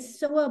it's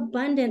so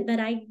abundant that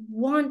I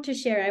want to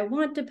share. I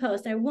want to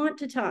post. I want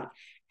to talk.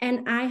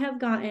 And I have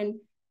gotten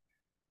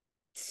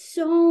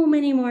so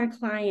many more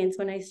clients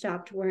when I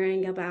stopped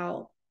worrying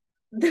about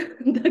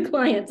the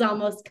clients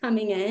almost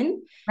coming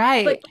in, but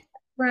Right.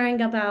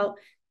 worrying about,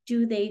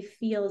 do they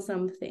feel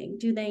something?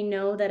 Do they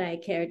know that I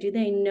care? Do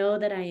they know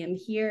that I am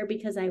here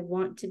because I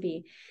want to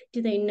be?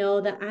 Do they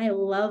know that I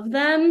love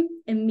them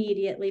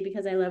immediately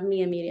because I love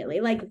me immediately?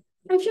 Like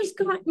I've just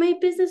got my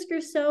business grew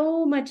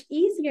so much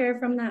easier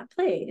from that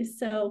place.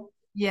 So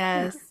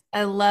yeah. Yes.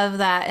 I love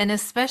that. And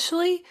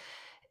especially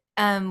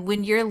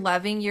when you're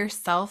loving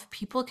yourself,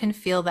 people can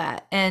feel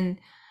that. And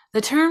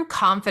the term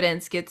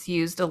confidence gets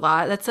used a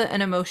lot. That's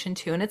an emotion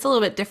too. And it's a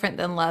little bit different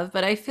than love,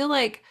 but I feel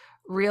like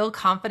real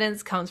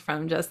confidence comes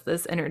from just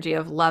this energy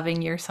of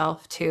loving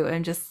yourself too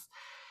and just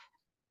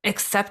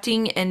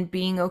accepting and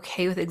being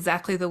okay with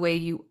exactly the way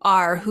you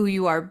are, who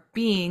you are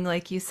being,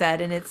 like you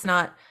said. And it's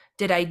not,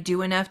 did I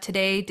do enough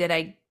today? Did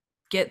I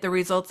get the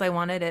results I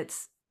wanted?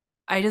 It's,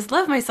 I just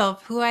love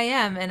myself, who I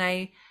am, and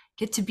I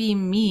get to be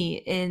me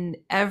in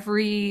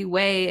every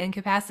way and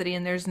capacity.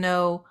 And there's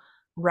no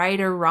right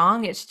or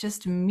wrong. It's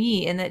just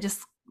me. And that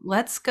just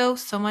lets go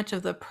so much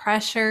of the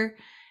pressure.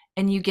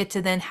 And you get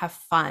to then have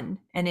fun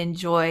and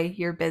enjoy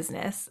your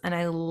business. And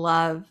I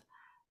love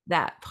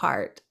that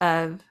part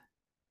of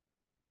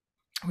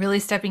really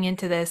stepping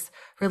into this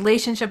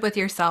relationship with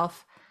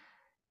yourself.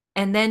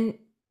 And then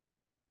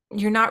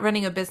you're not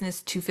running a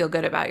business to feel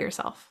good about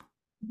yourself.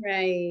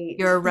 Right.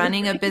 You're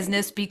running a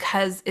business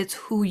because it's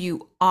who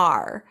you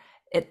are.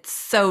 It's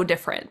so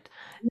different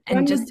and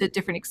Run your just business a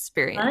different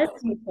experience.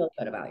 because you feel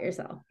good about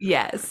yourself.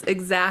 Yes,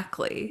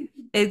 exactly.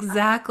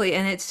 Exactly.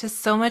 And it's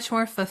just so much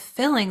more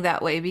fulfilling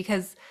that way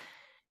because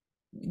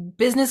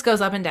business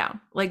goes up and down.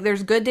 Like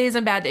there's good days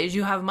and bad days.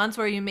 You have months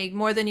where you make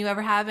more than you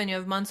ever have, and you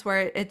have months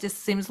where it just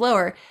seems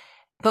lower.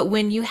 But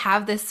when you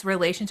have this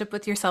relationship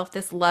with yourself,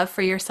 this love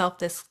for yourself,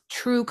 this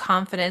true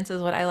confidence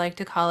is what I like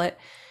to call it,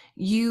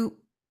 you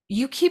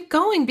you keep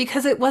going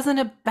because it wasn't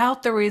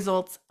about the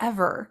results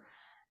ever.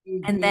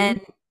 And then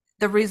Mm-hmm.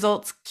 the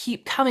results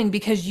keep coming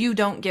because you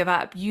don't give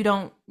up. You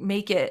don't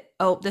make it,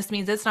 oh, this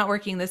means it's not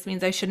working. This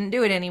means I shouldn't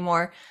do it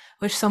anymore,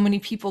 which so many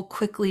people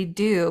quickly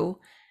do.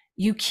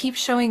 You keep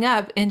showing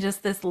up in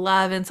just this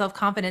love and self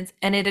confidence,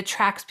 and it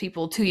attracts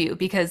people to you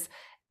because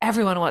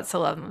everyone wants to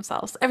love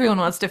themselves. Everyone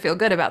wants to feel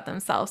good about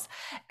themselves.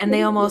 And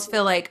they almost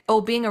feel like,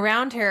 oh, being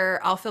around her,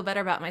 I'll feel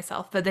better about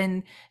myself. But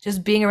then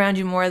just being around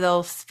you more,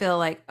 they'll feel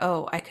like,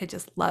 oh, I could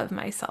just love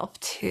myself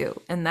too.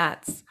 And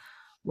that's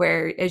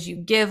where as you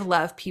give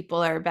love, people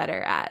are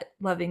better at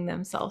loving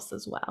themselves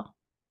as well.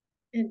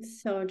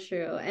 It's so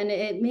true. And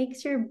it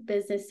makes your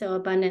business so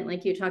abundant,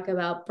 like you talk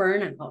about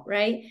burnout,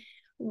 right?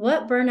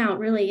 What burnout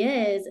really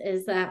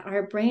is that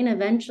our brain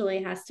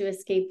eventually has to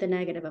escape the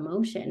negative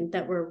emotion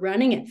that we're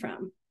running it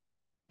from.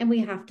 And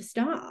we have to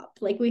stop.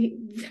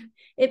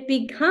 It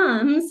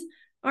becomes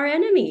our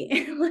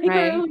enemy, like our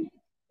Right. own. And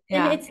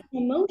Yeah. it's the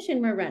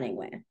emotion we're running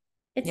with.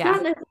 It's Yeah.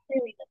 not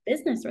necessarily the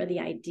business or the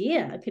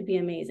idea. It could be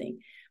amazing.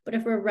 But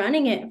if we're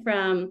running it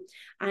from,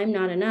 I'm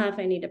not enough,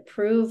 I need to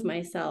prove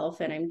myself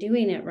and I'm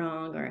doing it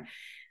wrong, or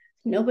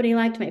nobody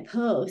liked my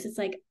post, it's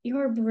like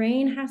your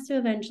brain has to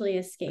eventually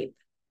escape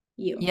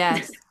you.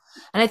 Yes.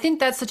 And I think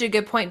that's such a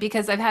good point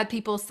because I've had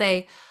people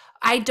say,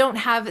 I don't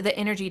have the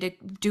energy to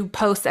do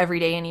posts every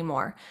day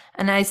anymore.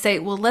 And I say,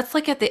 well, let's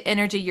look at the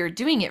energy you're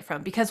doing it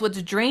from because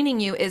what's draining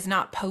you is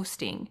not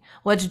posting.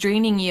 What's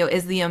draining you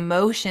is the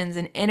emotions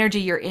and energy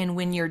you're in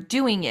when you're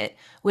doing it,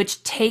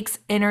 which takes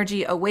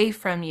energy away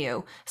from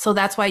you. So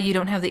that's why you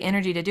don't have the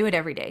energy to do it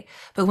every day.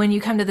 But when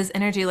you come to this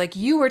energy, like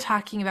you were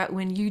talking about,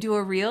 when you do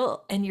a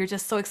reel and you're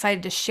just so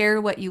excited to share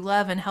what you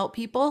love and help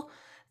people,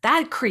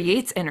 that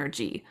creates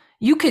energy.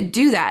 You could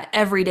do that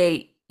every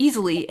day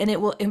easily, and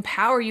it will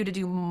empower you to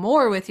do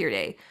more with your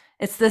day.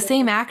 It's the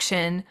same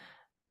action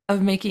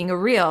of making a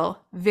reel,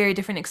 very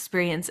different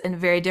experience and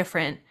very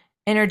different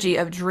energy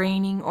of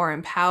draining or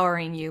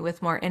empowering you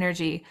with more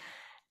energy.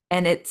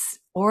 And its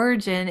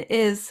origin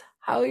is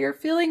how you're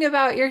feeling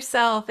about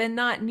yourself and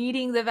not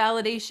needing the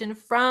validation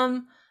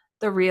from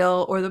the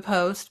reel or the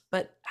post,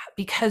 but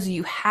because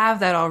you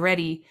have that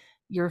already,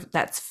 you're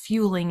that's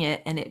fueling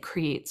it and it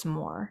creates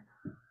more.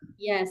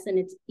 Yes, and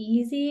it's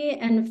easy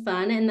and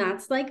fun. And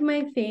that's like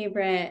my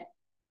favorite,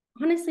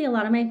 honestly, a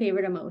lot of my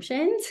favorite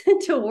emotions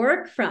to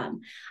work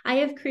from. I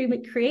have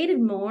created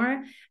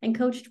more and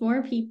coached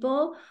more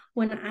people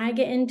when I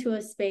get into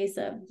a space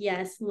of,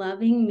 yes,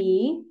 loving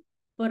me,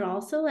 but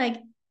also like,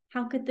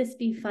 how could this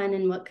be fun?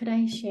 And what could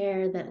I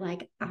share that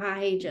like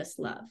I just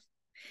love?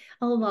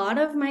 A lot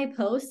of my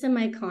posts and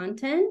my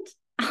content,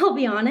 I'll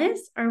be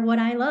honest, are what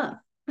I love.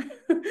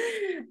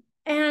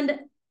 And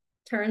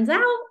turns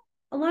out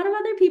a lot of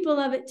other people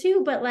love it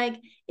too. But like,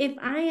 if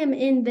I am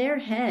in their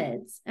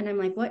heads and I'm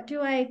like, what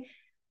do I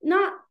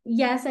not?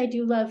 Yes, I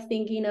do love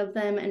thinking of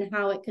them and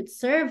how it could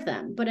serve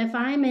them. But if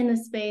I'm in a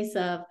space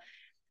of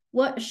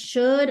what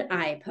should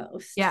I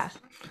post? Yeah.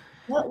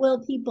 What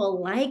will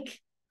people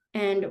like?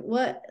 And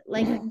what,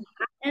 like that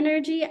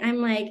energy,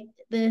 I'm like,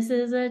 this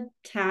is a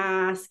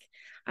task.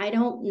 I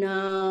don't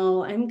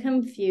know. I'm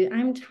confused.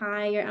 I'm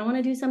tired. I want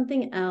to do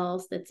something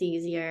else that's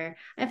easier.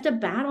 I have to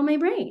battle my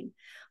brain.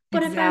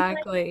 But if I'm like,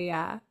 Exactly.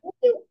 Yeah. what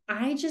do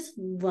I just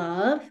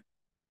love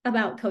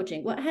about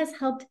coaching? What has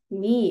helped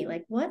me?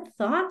 Like, what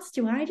thoughts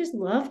do I just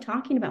love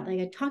talking about? Like,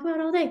 I talk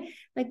about all day.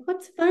 Like,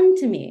 what's fun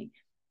to me?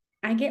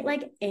 I get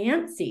like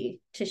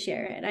antsy to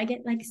share it. I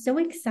get like so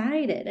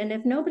excited. And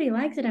if nobody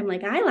likes it, I'm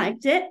like, I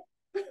liked it.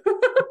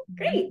 Mhm.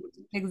 Great. It's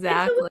so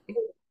Exactly.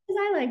 because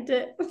I liked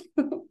it.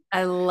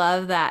 I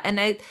love that. And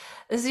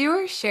as you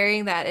were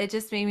sharing that, it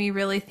just made me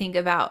really think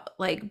about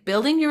like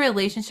building your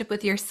relationship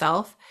with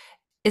yourself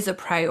is a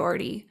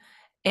priority.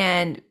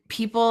 And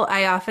people,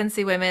 I often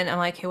see women, I'm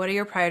like, hey, what are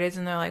your priorities?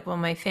 And they're like, well,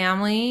 my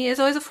family is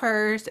always a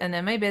first, and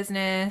then my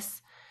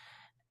business.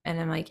 And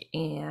I'm like,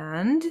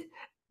 and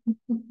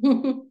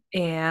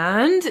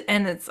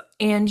it's,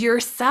 and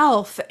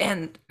yourself.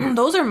 And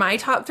those are my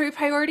top three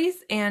priorities.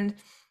 And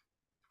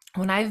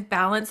when I've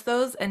balanced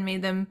those and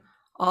made them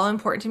all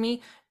important to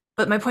me,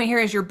 but my point here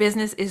is your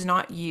business is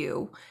not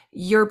you.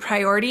 Your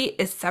priority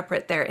is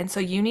separate there. And so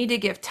you need to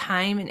give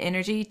time and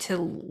energy to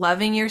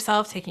loving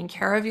yourself, taking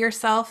care of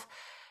yourself,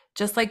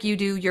 just like you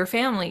do your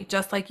family,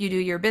 just like you do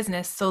your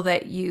business, so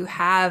that you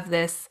have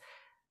this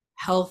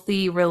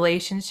healthy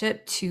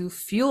relationship to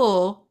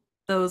fuel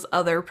those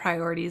other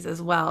priorities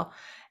as well.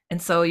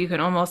 And so you can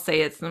almost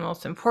say it's the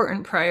most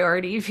important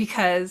priority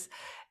because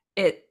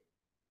it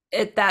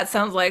that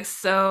sounds like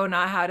so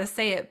not how to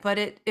say it, but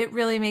it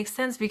really makes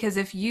sense because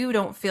if you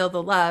don't feel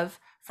the love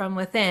from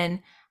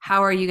within,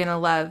 how are you going to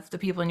love the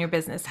people in your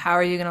business? How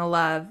are you going to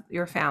love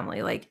your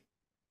family? Like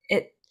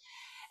it,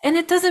 and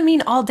it doesn't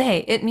mean all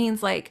day. It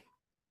means like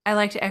I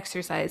like to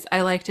exercise.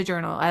 I like to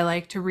journal. I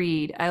like to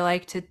read. I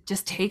like to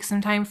just take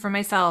some time for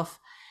myself.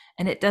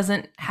 And it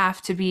doesn't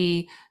have to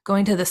be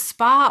going to the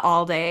spa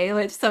all day,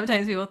 which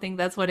sometimes people think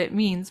that's what it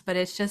means, but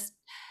it's just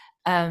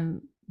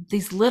um,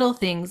 these little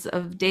things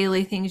of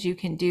daily things you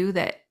can do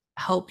that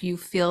help you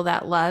feel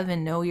that love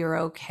and know you're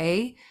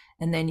okay.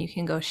 And then you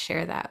can go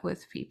share that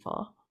with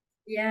people.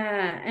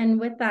 Yeah. And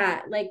with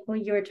that, like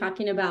when you were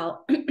talking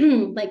about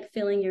like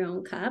filling your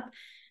own cup,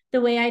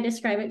 the way I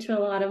describe it to a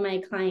lot of my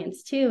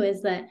clients too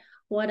is that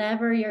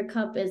whatever your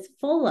cup is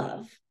full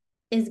of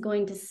is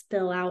going to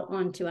spill out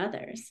onto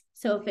others.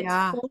 So if it's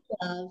Yeah. full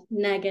of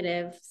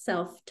negative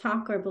self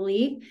talk or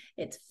belief,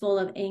 it's full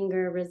of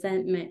anger,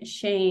 resentment,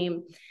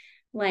 shame,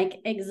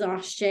 like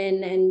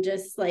exhaustion, and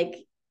just like,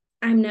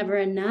 I'm never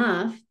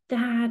enough.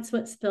 That's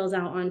what spills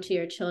out onto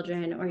your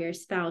children or your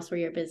spouse or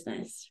your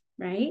business,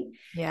 right?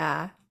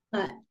 Yeah.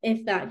 But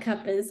if that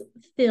cup is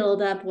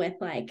filled up with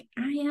like,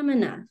 I am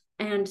enough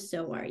and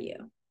so are you.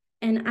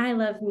 And I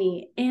love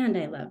me and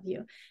I love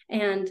you.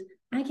 And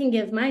I can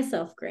give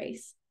myself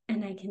grace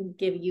and I can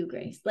give you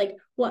grace. Like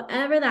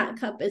whatever that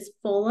cup is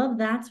full of,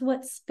 that's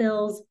what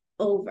spills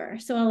over.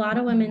 So a lot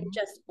of women Mhm.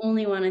 just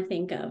only want to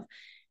think of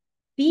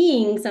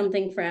being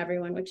something for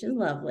everyone, which is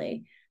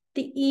lovely.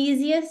 The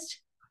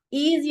easiest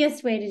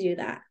way to do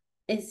that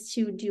is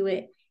to do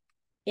it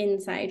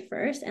inside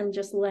first and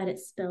just let it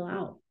spill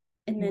out.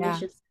 And then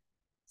it's Yeah. just,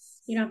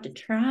 you don't have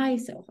to try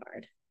so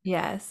hard.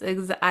 Yes,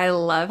 I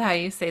love how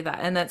you say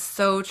that. And that's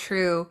so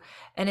true.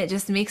 And it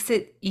just makes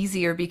it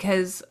easier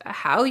because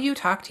how you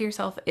talk to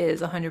yourself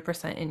is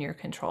 100% in your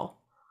control.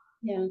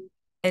 Yeah.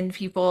 And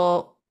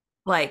people,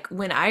 like,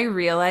 when I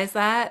realized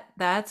that,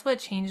 that's what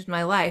changed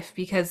my life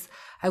because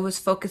I was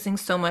focusing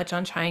so much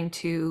on trying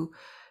to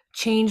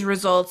change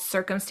results,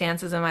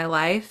 circumstances in my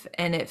life.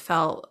 And it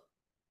felt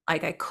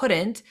like I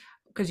couldn't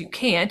because you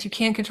can't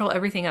control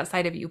everything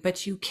outside of you,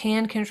 but you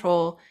can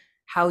control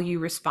how you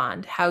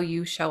respond, how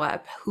you show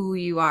up, who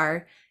you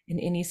are in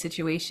any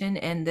situation.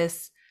 And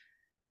this,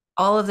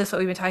 all of this, what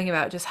we've been talking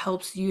about, just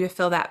helps you to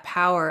feel that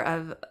power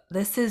of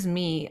this is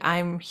me.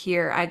 I'm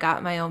here. I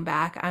got my own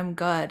back. I'm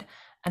good.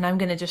 And I'm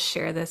going to just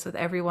share this with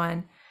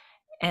everyone.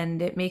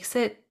 And it makes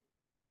it,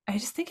 I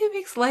just think it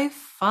makes life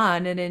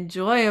fun and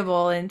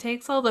enjoyable and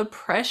takes all the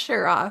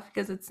pressure off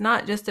because it's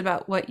not just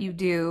about what you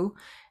do,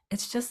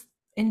 it's just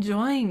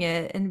enjoying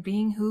it and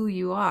being who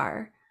you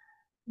are.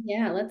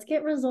 Yeah. Let's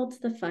get results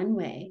the fun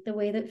way, the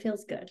way that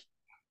feels good.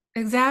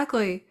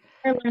 Exactly.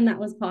 I learned that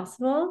was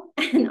possible.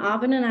 And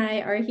Avin and I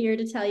are here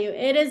to tell you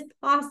it is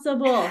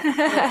possible.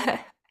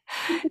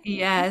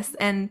 Yes.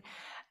 And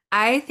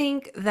I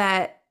think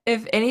that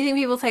if anything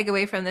people take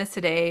away from this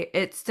today,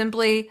 it's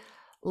simply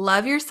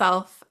love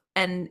yourself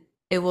and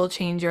it will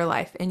change your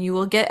life and you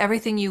will get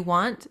everything you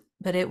want,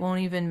 but it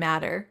won't even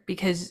matter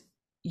because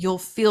you'll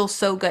feel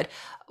so good.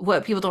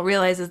 What people don't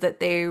realize is that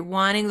they're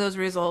wanting those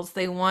results.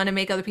 They want to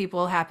make other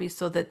people happy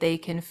so that they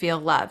can feel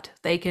loved.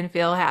 They can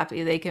feel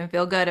happy. They can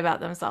feel good about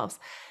themselves.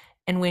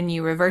 And when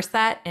you reverse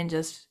that and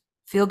just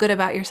feel good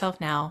about yourself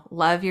now,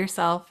 love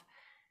yourself,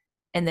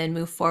 and then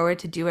move forward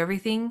to do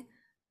everything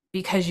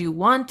because you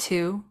want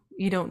to,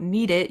 you don't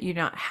need it, you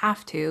don't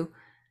have to.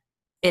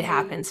 It Mhm.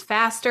 happens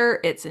faster,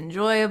 it's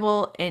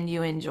enjoyable, and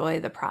you enjoy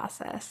the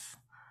process.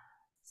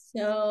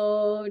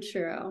 So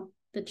true.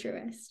 The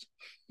truest.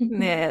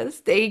 Yes,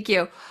 thank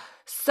you.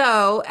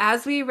 So,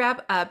 as we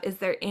wrap up, is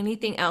there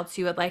anything else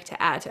you would like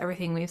to add to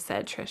everything we've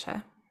said,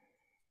 Trisha?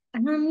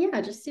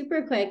 Yeah, just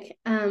super quick.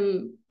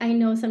 I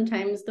know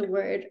sometimes the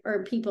word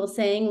or people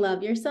saying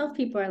love yourself,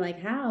 people are like,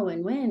 how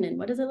and when and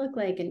what does it look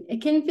like? And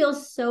it can feel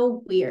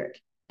so weird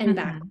and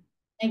backwards.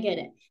 Hmm. I get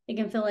it. It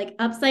can feel like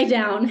upside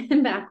down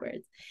and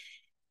backwards.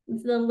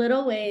 It's the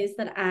little ways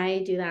that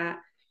I do that,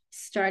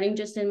 starting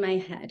just in my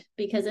head.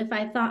 Because if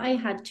I thought I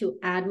had to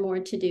add more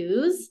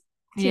to-dos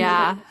to make it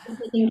Yeah.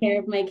 taking care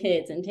of my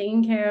kids and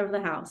taking care of the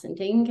house and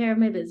taking care of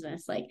my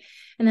business, like,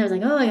 and I was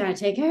like, oh, I gotta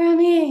take care of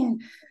me.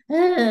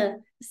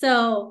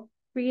 So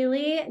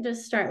really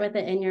just start with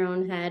it in your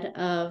own head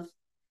of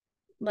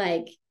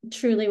like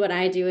truly what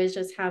I do is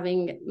just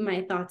having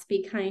my thoughts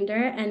be kinder.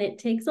 And it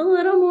takes a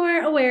little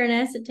more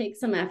awareness, it takes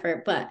some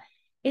effort, but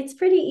it's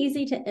pretty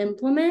easy to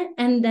implement.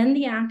 And then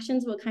the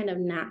actions will kind of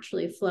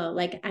naturally flow.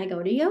 Like I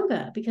go to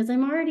yoga because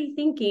I'm already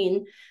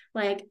thinking,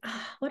 like,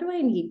 oh, what do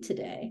I need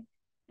today?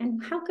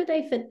 And how could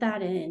I fit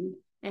that in?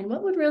 And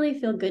what would really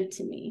feel good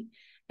to me?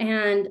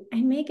 And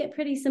I make it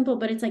pretty simple,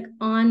 but it's like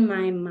on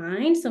my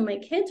mind. So my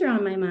kids are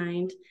on my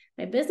mind,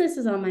 my business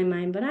is on my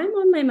mind, but I'm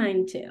on my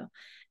mind too.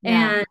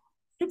 Yeah. And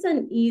it's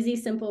an easy,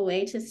 simple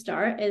way to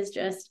start is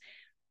just,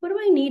 what do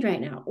I need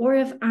right now? Or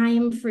if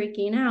I'm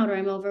freaking out or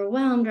I'm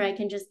overwhelmed, or I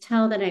can just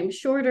tell that I'm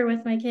shorter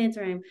with my kids,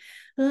 or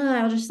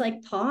I'll just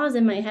like pause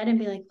in my head and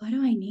be like, what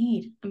do I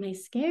need? Am I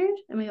scared?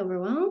 Am I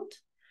overwhelmed?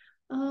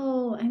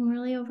 Oh, I'm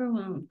really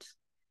overwhelmed.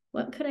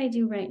 What could I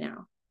do right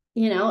now?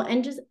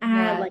 And just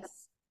add like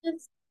Yes.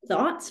 just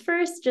thoughts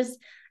first, just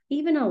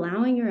even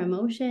allowing your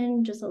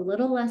emotion, just a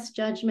little less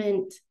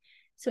judgment.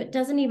 So it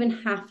doesn't even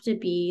have to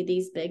be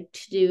these big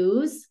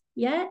to-dos.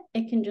 yet.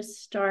 It can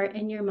just start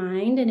in your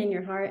mind and in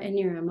your heart and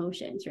your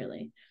emotions,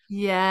 really.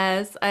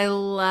 Yes, I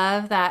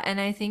love that. And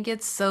I think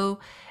it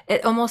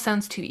almost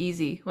sounds too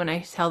easy when I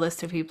tell this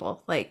to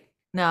people. Like,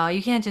 no,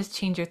 you can't just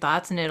change your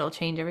thoughts and it'll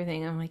change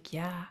everything. I'm like,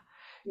 yeah,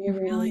 You you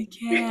really really.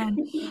 can.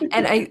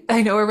 And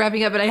I know we're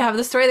wrapping up, but I have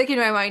the story that came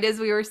to my mind as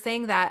we were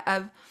saying that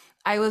of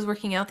I was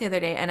working out the other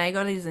day and I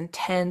go to these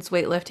intense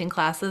weightlifting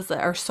classes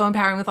that are so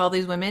empowering with all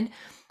these women.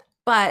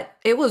 But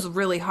it was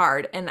really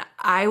hard and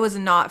I was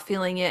not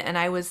feeling it. And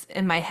I was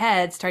in my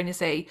head starting to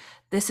say,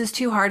 this is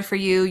too hard for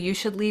you. You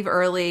should leave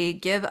early,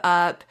 give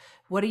up.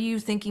 What are you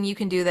thinking you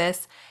can do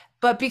this?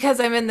 But because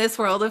I'm in this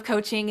world of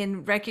coaching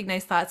and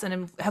recognize thoughts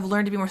and have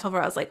learned to be more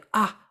self-aware, I was like,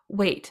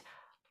 wait,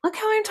 look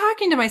how I'm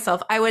talking to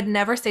myself. I would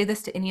never say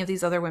this to any of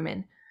these other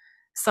women.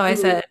 So I Mhm.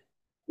 said,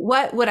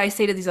 what would I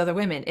say to these other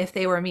women if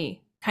they were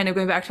me? Kind of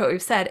going back to what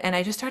we've said. And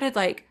I just started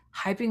like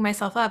hyping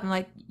myself up. I'm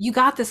like, you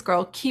got this,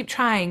 girl. Keep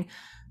trying,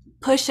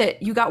 push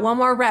it. You got one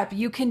more rep.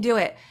 You can do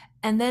it.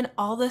 And then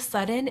all of a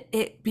sudden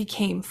it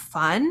became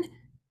fun,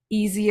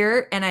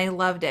 easier, and I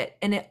loved it.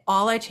 And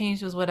all I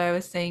changed was what I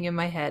was saying in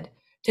my head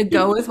to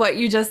go with what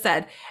you just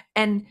said.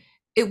 And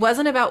it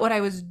wasn't about what I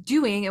was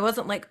doing. It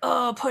wasn't like,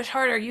 oh, push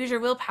harder, use your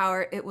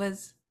willpower. It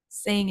was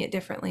saying it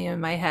differently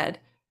in my head.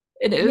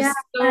 It Yeah. is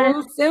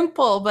so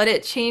simple, but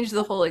it changed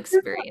the whole I do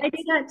experience.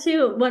 that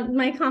too. One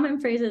my common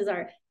phrases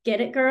are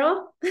 "get it,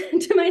 girl"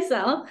 to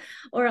myself,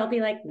 or I'll be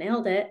like,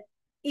 "nailed it,"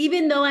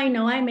 even though I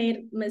know I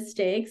made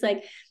mistakes. Like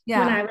when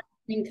Yeah. I was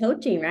in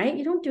coaching, right?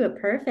 You don't do it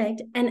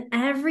perfect. And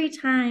every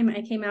time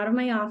I came out of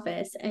my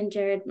office, and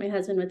Jared, my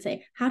husband, would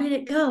say, "How did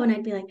it go?" And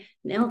I'd be like,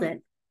 "Nailed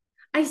it."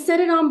 I said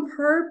it on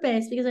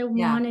purpose because I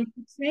Yeah. wanted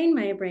to train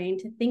my brain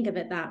to think of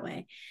it that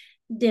way.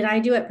 Did I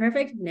do it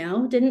perfect?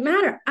 No, didn't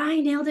matter.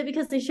 I nailed it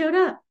because they showed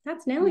up.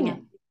 That's nailing Yeah.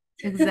 it.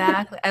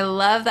 Exactly. I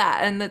love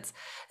that. And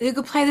you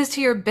could apply this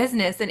to your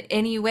business in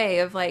any way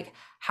of like,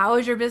 how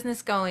is your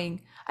business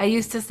going? I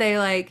used to say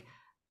like,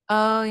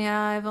 oh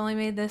yeah, I've only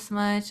made this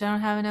much. I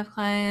don't have enough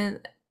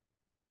clients.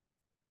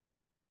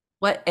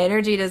 What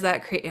energy does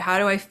that create? How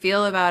do I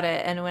feel about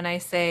it? And when I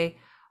say,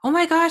 oh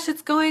my gosh,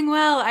 it's going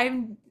well,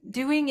 I'm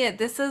doing it.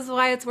 This is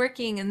why it's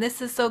working. And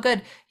this is so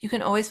good. You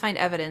can always find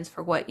evidence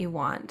for what you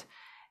want.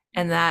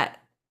 And that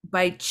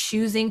by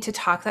choosing to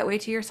talk that way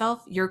to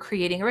yourself, you're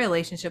creating a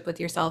relationship with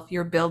yourself.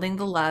 You're building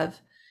the love.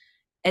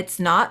 It's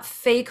not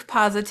fake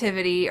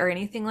positivity or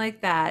anything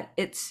like that.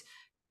 It's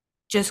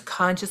just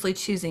consciously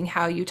choosing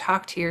how you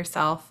talk to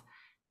yourself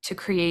to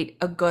create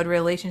a good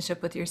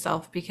relationship with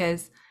yourself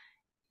because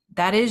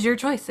that is your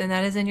choice and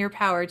that is in your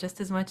power just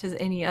as much as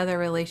any other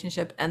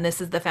relationship. And this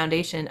is the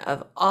foundation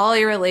of all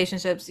your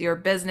relationships, your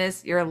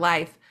business, your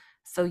life.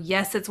 So,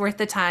 yes, it's worth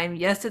the time.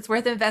 Yes, it's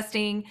worth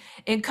investing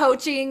in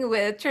coaching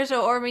with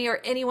Trisha or me or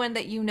anyone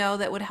that you know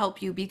that would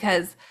help you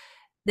because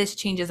this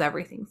changes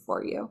everything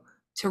for you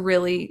to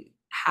really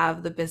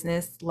have the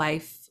business,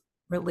 life,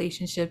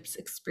 relationships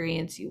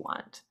experience you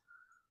want.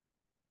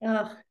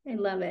 Oh, I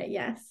love it.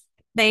 Yes.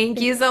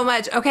 Thank you so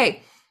much.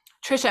 Okay,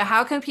 Trisha,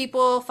 how can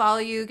people follow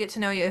you, get to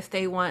know you if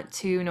they want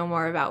to know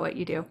more about what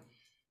you do?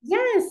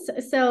 Yes.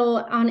 So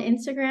on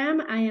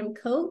Instagram, I am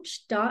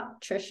coach.trisha,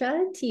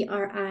 Trisha.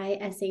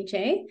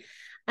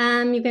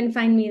 You can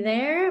find me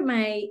there.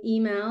 My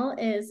email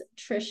is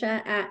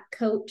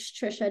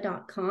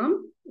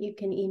trisha@coachtrisha.com. You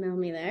can email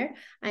me there.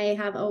 I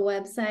have a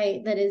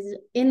website that is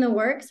in the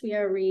works. We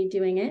are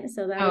redoing it.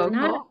 So that is Oh,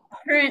 not cool.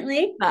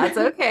 currently. That's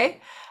okay.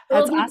 It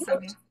will That's be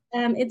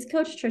awesome. it's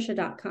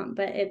coachtrisha.com,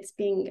 but it's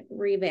being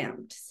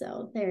revamped.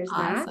 So there's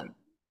that. Awesome.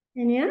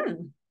 And yeah.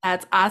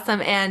 That's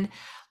awesome. And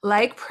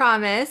like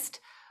promised,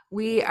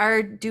 we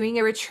are doing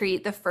a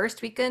retreat the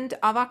first weekend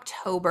of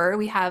October.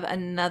 We have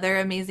another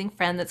amazing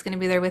friend that's going to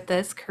be there with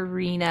us,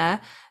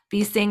 Karina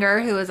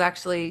Biesinger, who is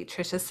actually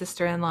Trisha's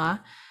sister-in-law.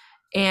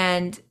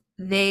 And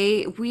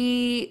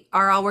we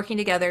are all working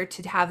together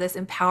to have this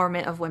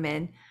empowerment of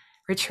women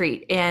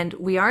retreat. And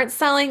we aren't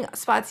selling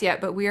spots yet,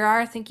 but we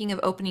are thinking of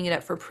opening it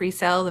up for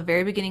pre-sale the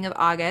very beginning of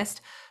August.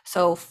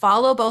 So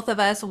follow both of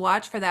us,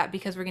 watch for that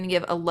because we're going to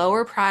give a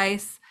lower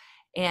price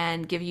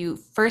and give you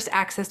first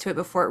access to it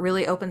before it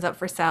really opens up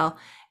for sale.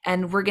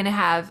 And we're going to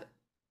have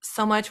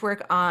so much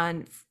work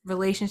on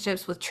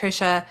relationships with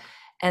Trisha.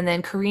 And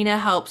then Karina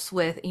helps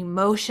with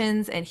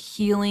emotions and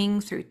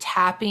healing through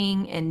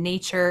tapping and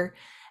nature.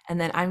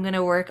 And then I'm going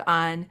to work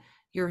on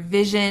your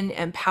vision,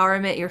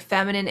 empowerment, your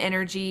feminine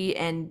energy,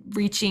 and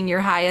reaching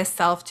your highest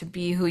self to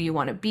be who you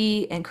want to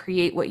be and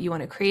create what you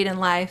want to create in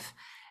life.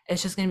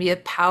 It's just going to be a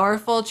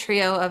powerful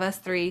trio of us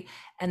three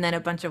and then a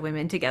bunch of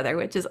women together,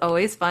 which is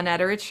always fun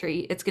at a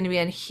retreat. It's going to be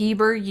in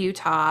Heber,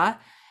 Utah.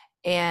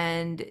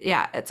 And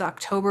yeah, it's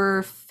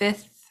October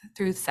 5th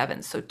through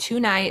 7th. So 2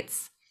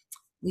 nights,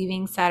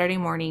 leaving Saturday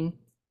morning.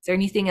 Is there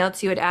anything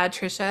else you would add,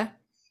 Trisha?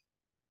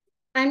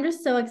 I'm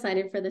just so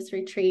excited for this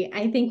retreat.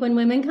 I think when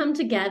women come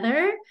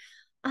together,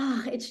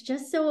 it's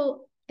just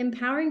so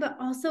empowering, but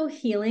also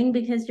healing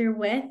because you're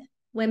with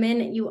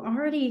women you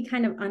already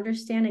kind of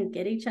understand and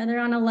get each other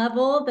on a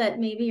level that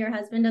maybe your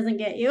husband doesn't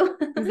get you.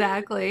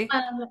 Exactly.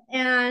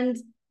 And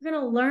we're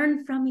going to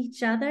learn from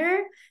each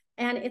other.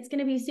 And it's going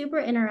to be super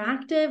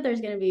interactive.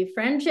 There's going to be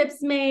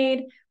friendships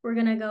made. We're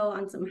going to go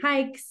on some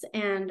hikes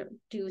and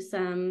do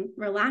some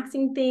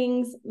relaxing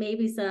things.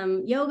 Maybe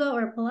some yoga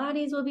or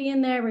Pilates will be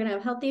in there. We're going to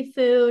have healthy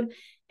food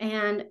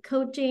and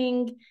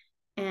coaching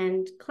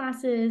and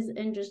classes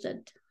and just a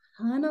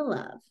ton of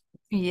love.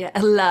 Yeah,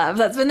 love.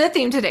 That's been the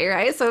theme today,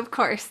 right? So of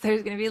course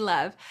there's going to be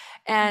love.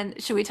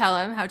 And should we tell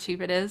them how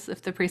cheap it is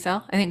if the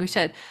pre-sale? I think we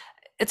should.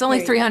 It's only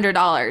There you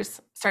 $300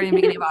 starting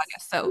beginning of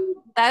August. So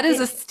go. that is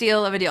a It's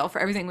steal of a deal for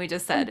everything we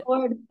just said.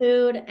 board,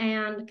 food,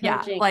 and Yeah,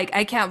 coaching. like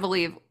I can't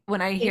believe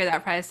when I hear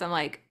that price, I'm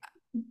like,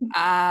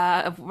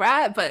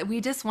 right, but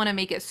we just want to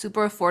make it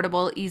super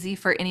affordable, easy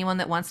for anyone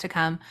that wants to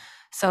come.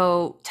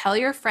 So tell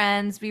your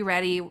friends, be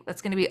ready.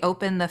 It's going to be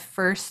open the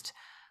first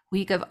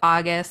week of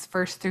August,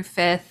 1st through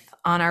 5th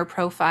on our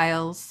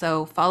profiles.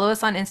 So follow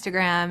us on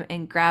Instagram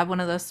and grab one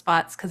of those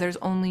spots because there's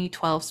only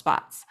 12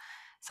 spots.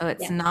 So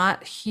it's Yeah.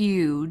 not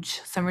huge.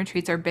 Some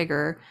retreats are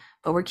bigger,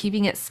 but we're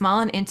keeping it small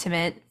and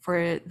intimate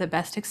for the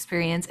best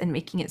experience and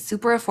making it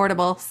super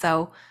affordable.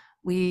 So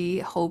we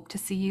hope to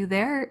see you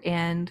there.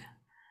 And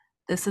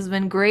this has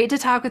been great to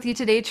talk with you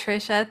today,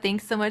 Trisha.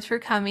 Thanks so much for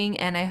coming.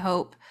 And I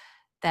hope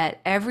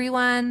that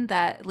everyone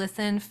that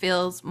listened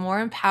feels more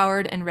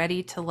empowered and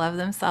ready to love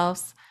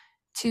themselves,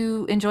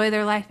 to enjoy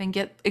their life and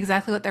get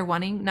exactly what they're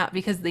wanting, not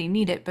because they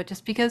need it, but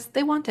just because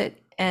they want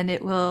it. And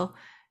it will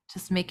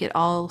just make it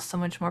all so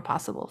much more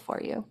possible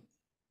for you.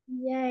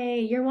 Yay.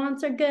 Your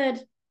wants are good.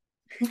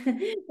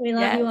 We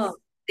love you Yes. all.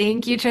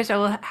 Thank you, Trisha.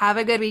 Well, have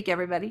a good week,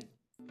 everybody.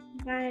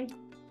 Bye.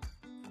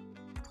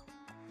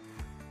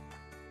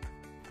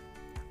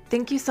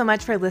 Thank you so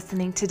much for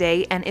listening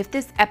today. And if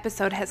this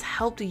episode has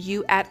helped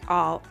you at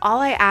all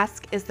I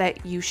ask is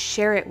that you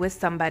share it with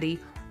somebody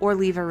or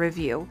leave a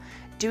review.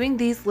 Doing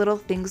these little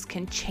things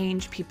can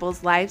change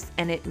people's lives,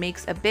 and it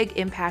makes a big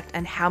impact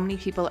on how many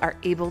people are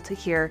able to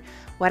hear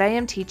what I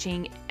am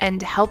teaching and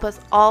help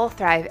us all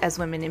thrive as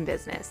women in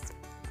business.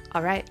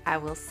 All right, I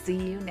will see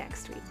you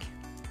next week.